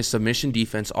work on his submission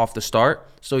defense off the start,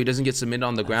 so he doesn't get submitted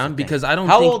on the ground. Because I don't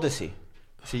How think old is he?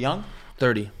 Is he young?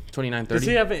 30, 29, 30. Does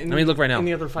he have any, Let me look right now.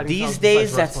 any other fighting These styles days,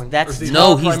 besides that's- wrestling? that's- Or is he No,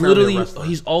 all he's primarily a literally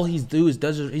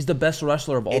wrestler? he's the best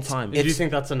wrestler of all It's- time. Do you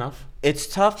think that's enough? It's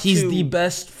tough. He's to, the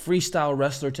best freestyle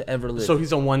wrestler to ever live. So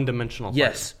he's a one-dimensional fighter.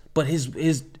 Yes, but his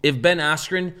if Ben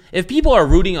Askren, if people are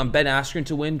rooting on Ben Askren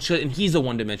to win, and he's a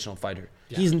one-dimensional fighter.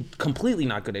 He's completely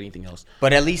not good at anything else.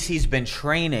 But at least he's been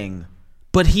training.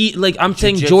 But he, like, I'm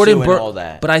saying Jiu-jitsu Jordan and all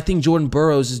that. But I think Jordan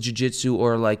Burroughs' jiu-jitsu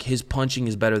or like his punching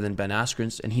is better than Ben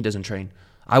Askren's, and he doesn't train.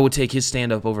 I would take his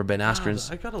stand-up over Ben Askren's.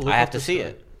 I gotta look I have up to this see guy.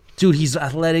 it. Dude, he's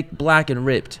athletic, black, and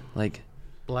ripped. Like,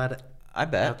 I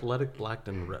bet. Athletic, black,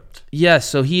 and ripped. yeah,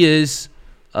 so he is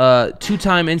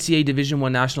two-time NCAA Division I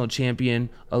national champion,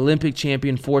 Olympic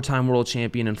champion, four-time world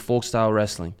champion in folk style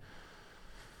wrestling.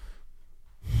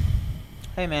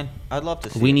 Hey man, I'd love to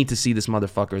see. We it. need to see this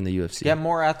motherfucker in the UFC. Get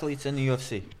more athletes in the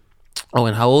UFC. Oh,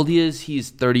 and how old he is? He's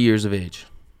 30 years of age.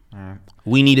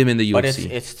 We need him in the UFC.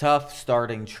 But it's tough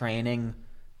starting training,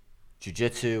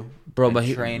 jiu-jitsu, Bro, and but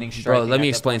training. bro, striking let me at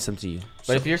explain that something to you. point.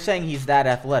 But if you're saying he's that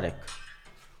athletic,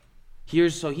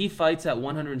 He fights at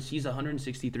 100. He's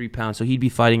 163 pounds, so he'd be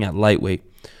fighting at lightweight.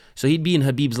 So he'd be in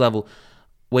Habib's level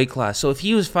weight class. So if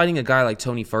he was fighting a guy like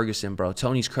Tony Ferguson, bro,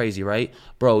 Tony's crazy, right?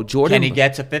 Bro, Jordan. can he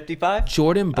get to 55?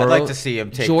 Jordan Burroughs? I'd like to see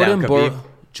him take down Khabib.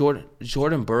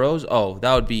 Jordan Burroughs. Oh,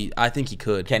 that would be. I think he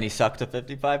could. Can he suck to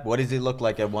 55? What does he look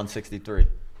like at 163?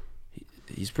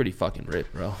 He's pretty fucking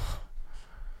ripped, bro.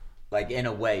 Like in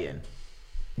a weigh-in.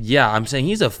 Yeah, I'm saying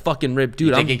he's a fucking ripped dude.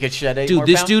 You think he could shed 8 more Dude,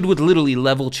 this pounds? dude would literally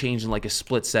level change in like a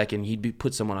split second. He'd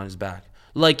put someone on his back.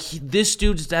 Like this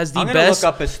dude has the I'm gonna best.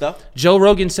 look up his stuff. Joe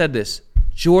Rogan said this.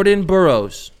 Jordan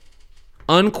Burroughs,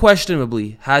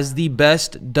 unquestionably, has the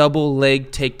best double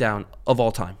leg takedown of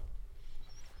all time.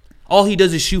 All he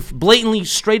does is shoot blatantly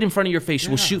straight in front of your face.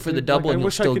 Will shoot for the double I and you'll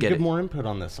wish I still could get give it. more input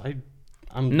on this.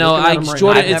 I'm No, looking at him right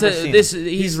Jordan. now. I've It's never a, seen this.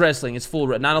 He's wrestling. It's full.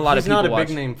 Not a lot He's of people not a watch.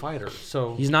 big name fighter,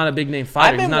 so He's not a big name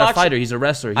fighter. He's been not a watching- fighter. He's a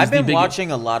wrestler. He's I've been the big,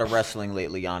 watching a lot of wrestling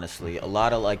lately, honestly. A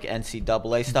lot of like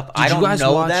NCAA stuff. Did I you don't guys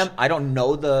know watch- them. I don't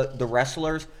know the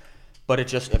wrestlers, but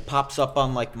it pops up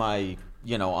on like my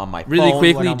on my Really phone when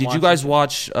quickly, I'm the watching. guys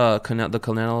watch the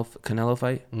Canelo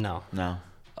fight? no. No.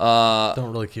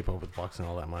 Don't really keep up with boxing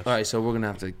all that much. All right, so we're gonna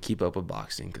have to keep up with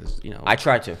boxing because I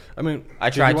try to. I mean, I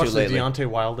did tried you to watch the lately. Deontay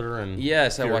Wilder and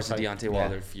yes, I Fury watched the fight? Deontay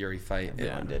Wilder Fury fight.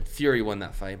 Yeah, I did. Fury won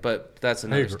that fight, but that's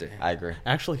another agree. day. I agree.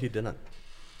 Actually, he didn't.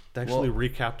 They actually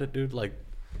recapped it, dude. Like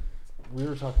we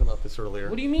were talking about this earlier.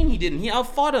 What do you mean he didn't? He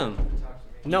outfought him.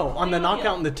 No, on the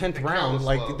knockout in the 10th count round, was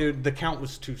like slow. dude, the count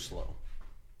was too slow.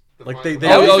 Like fight they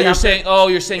was- always You're have to- saying.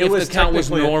 You're saying It if was the count was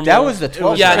technically- normal. That was the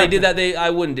 12th Yeah, round. they did that. I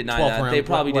wouldn't deny 12th that. round, They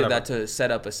probably did whatever. that to set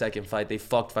up a second fight. They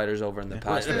fucked fighters over in the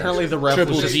past. Apparently, the ref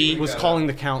Triple was, G. was calling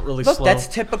the count really Look, slow. that's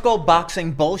typical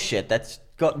boxing bullshit. That's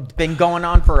been going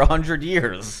on for 100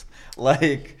 years.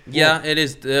 Like, Yeah, it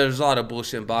is. There's a lot of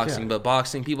bullshit in boxing, Yeah. but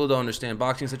boxing, people don't understand.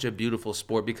 Boxing is such a beautiful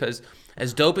sport because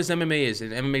as dope as MMA is,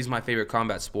 and MMA is my favorite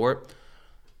combat sport,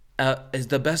 is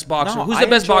the best boxer. No, Who's I the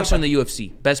best enjoy boxer bo- in the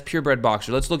UFC? Best purebred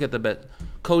boxer. Let's look at the best.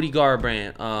 Cody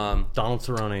Garbrandt. Donald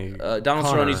Cerrone. Donald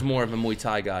Conor. Cerrone's more of a Muay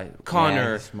Thai guy.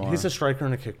 Connor. he's more- He's a striker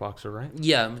and a kickboxer, right?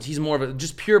 Yeah, he's more of a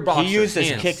just pure boxer. he uses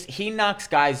hands. kicks. He knocks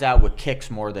guys out with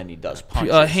kicks more than he does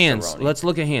punches. Hands. Cerrone. Let's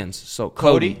look at hands. So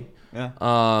Cody. Cody.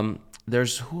 Yeah.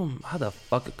 There's how the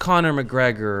fuck Conor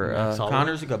McGregor. Max Holloway.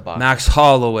 Connor's a good boxer. Max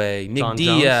Holloway, Nick John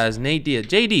Diaz, Nate Diaz,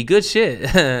 JD, good shit.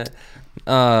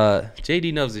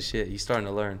 JD knows the shit. He's starting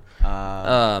to learn.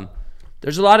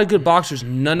 There's a lot of good boxers.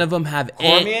 None of them have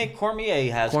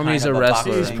Cormier has Cormier's kind of a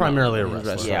wrestler. He's boxing- primarily a He's a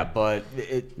wrestler. wrestler. Yeah, but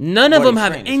None of what them he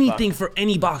have trained is anything boxing. for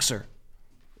any boxer.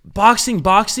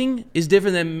 Boxing is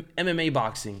different than MMA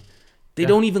boxing. They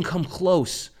don't even come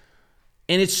close.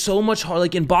 And it's so much hard.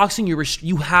 Like in boxing,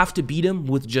 you have to beat him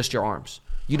with just your arms.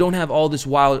 You don't have all this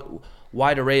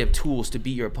wide array of tools to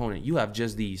beat your opponent. You have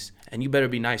just these, and you better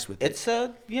be nice with it. It's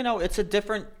a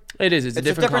different. It is. It's a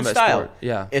different combat style. Sport.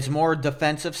 Yeah. It's more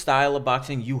defensive style of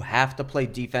boxing. You have to play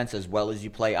defense as well as you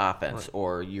play offense,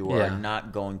 or you are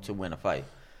not going to win a fight.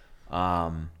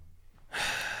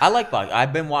 I like boxing.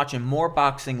 I've been watching more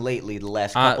boxing lately the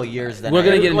last couple of years than we're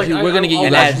gonna get you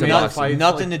guys into boxing.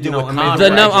 Nothing to do with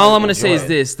all I'm gonna say is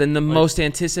this: then the most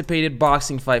anticipated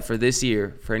boxing fight for this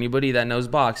year, for anybody that knows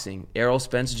boxing, Errol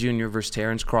Spence Jr. versus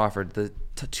Terrence Crawford, the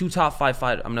two top 5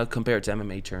 fighters. I'm gonna compare it to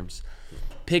MMA terms.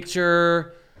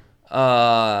 Picture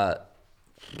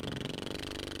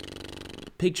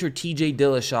T.J.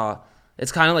 Dillashaw.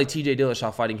 It's kind of like T.J.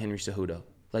 Dillashaw fighting Henry Cejudo.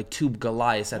 Like two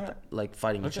Goliaths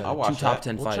fighting each other. Two top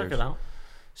 10 fighters. Check it out.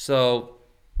 So,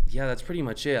 yeah, that's pretty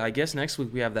much it. I guess next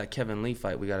week we have that Kevin Lee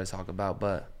fight we got to talk about.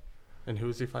 But and who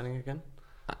is he fighting again?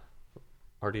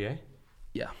 RDA.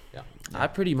 Yeah. I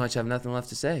pretty much have nothing left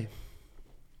to say.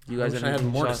 You guys have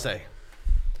more to say.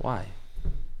 Why?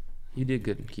 You did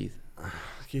good, Keith.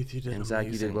 Keith, you did. And Zach,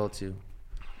 you did well too.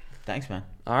 Thanks, man.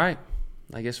 All right.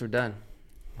 I guess we're done.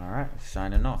 All right.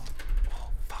 Signing off.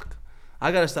 Oh, fuck.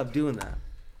 I got to stop doing that.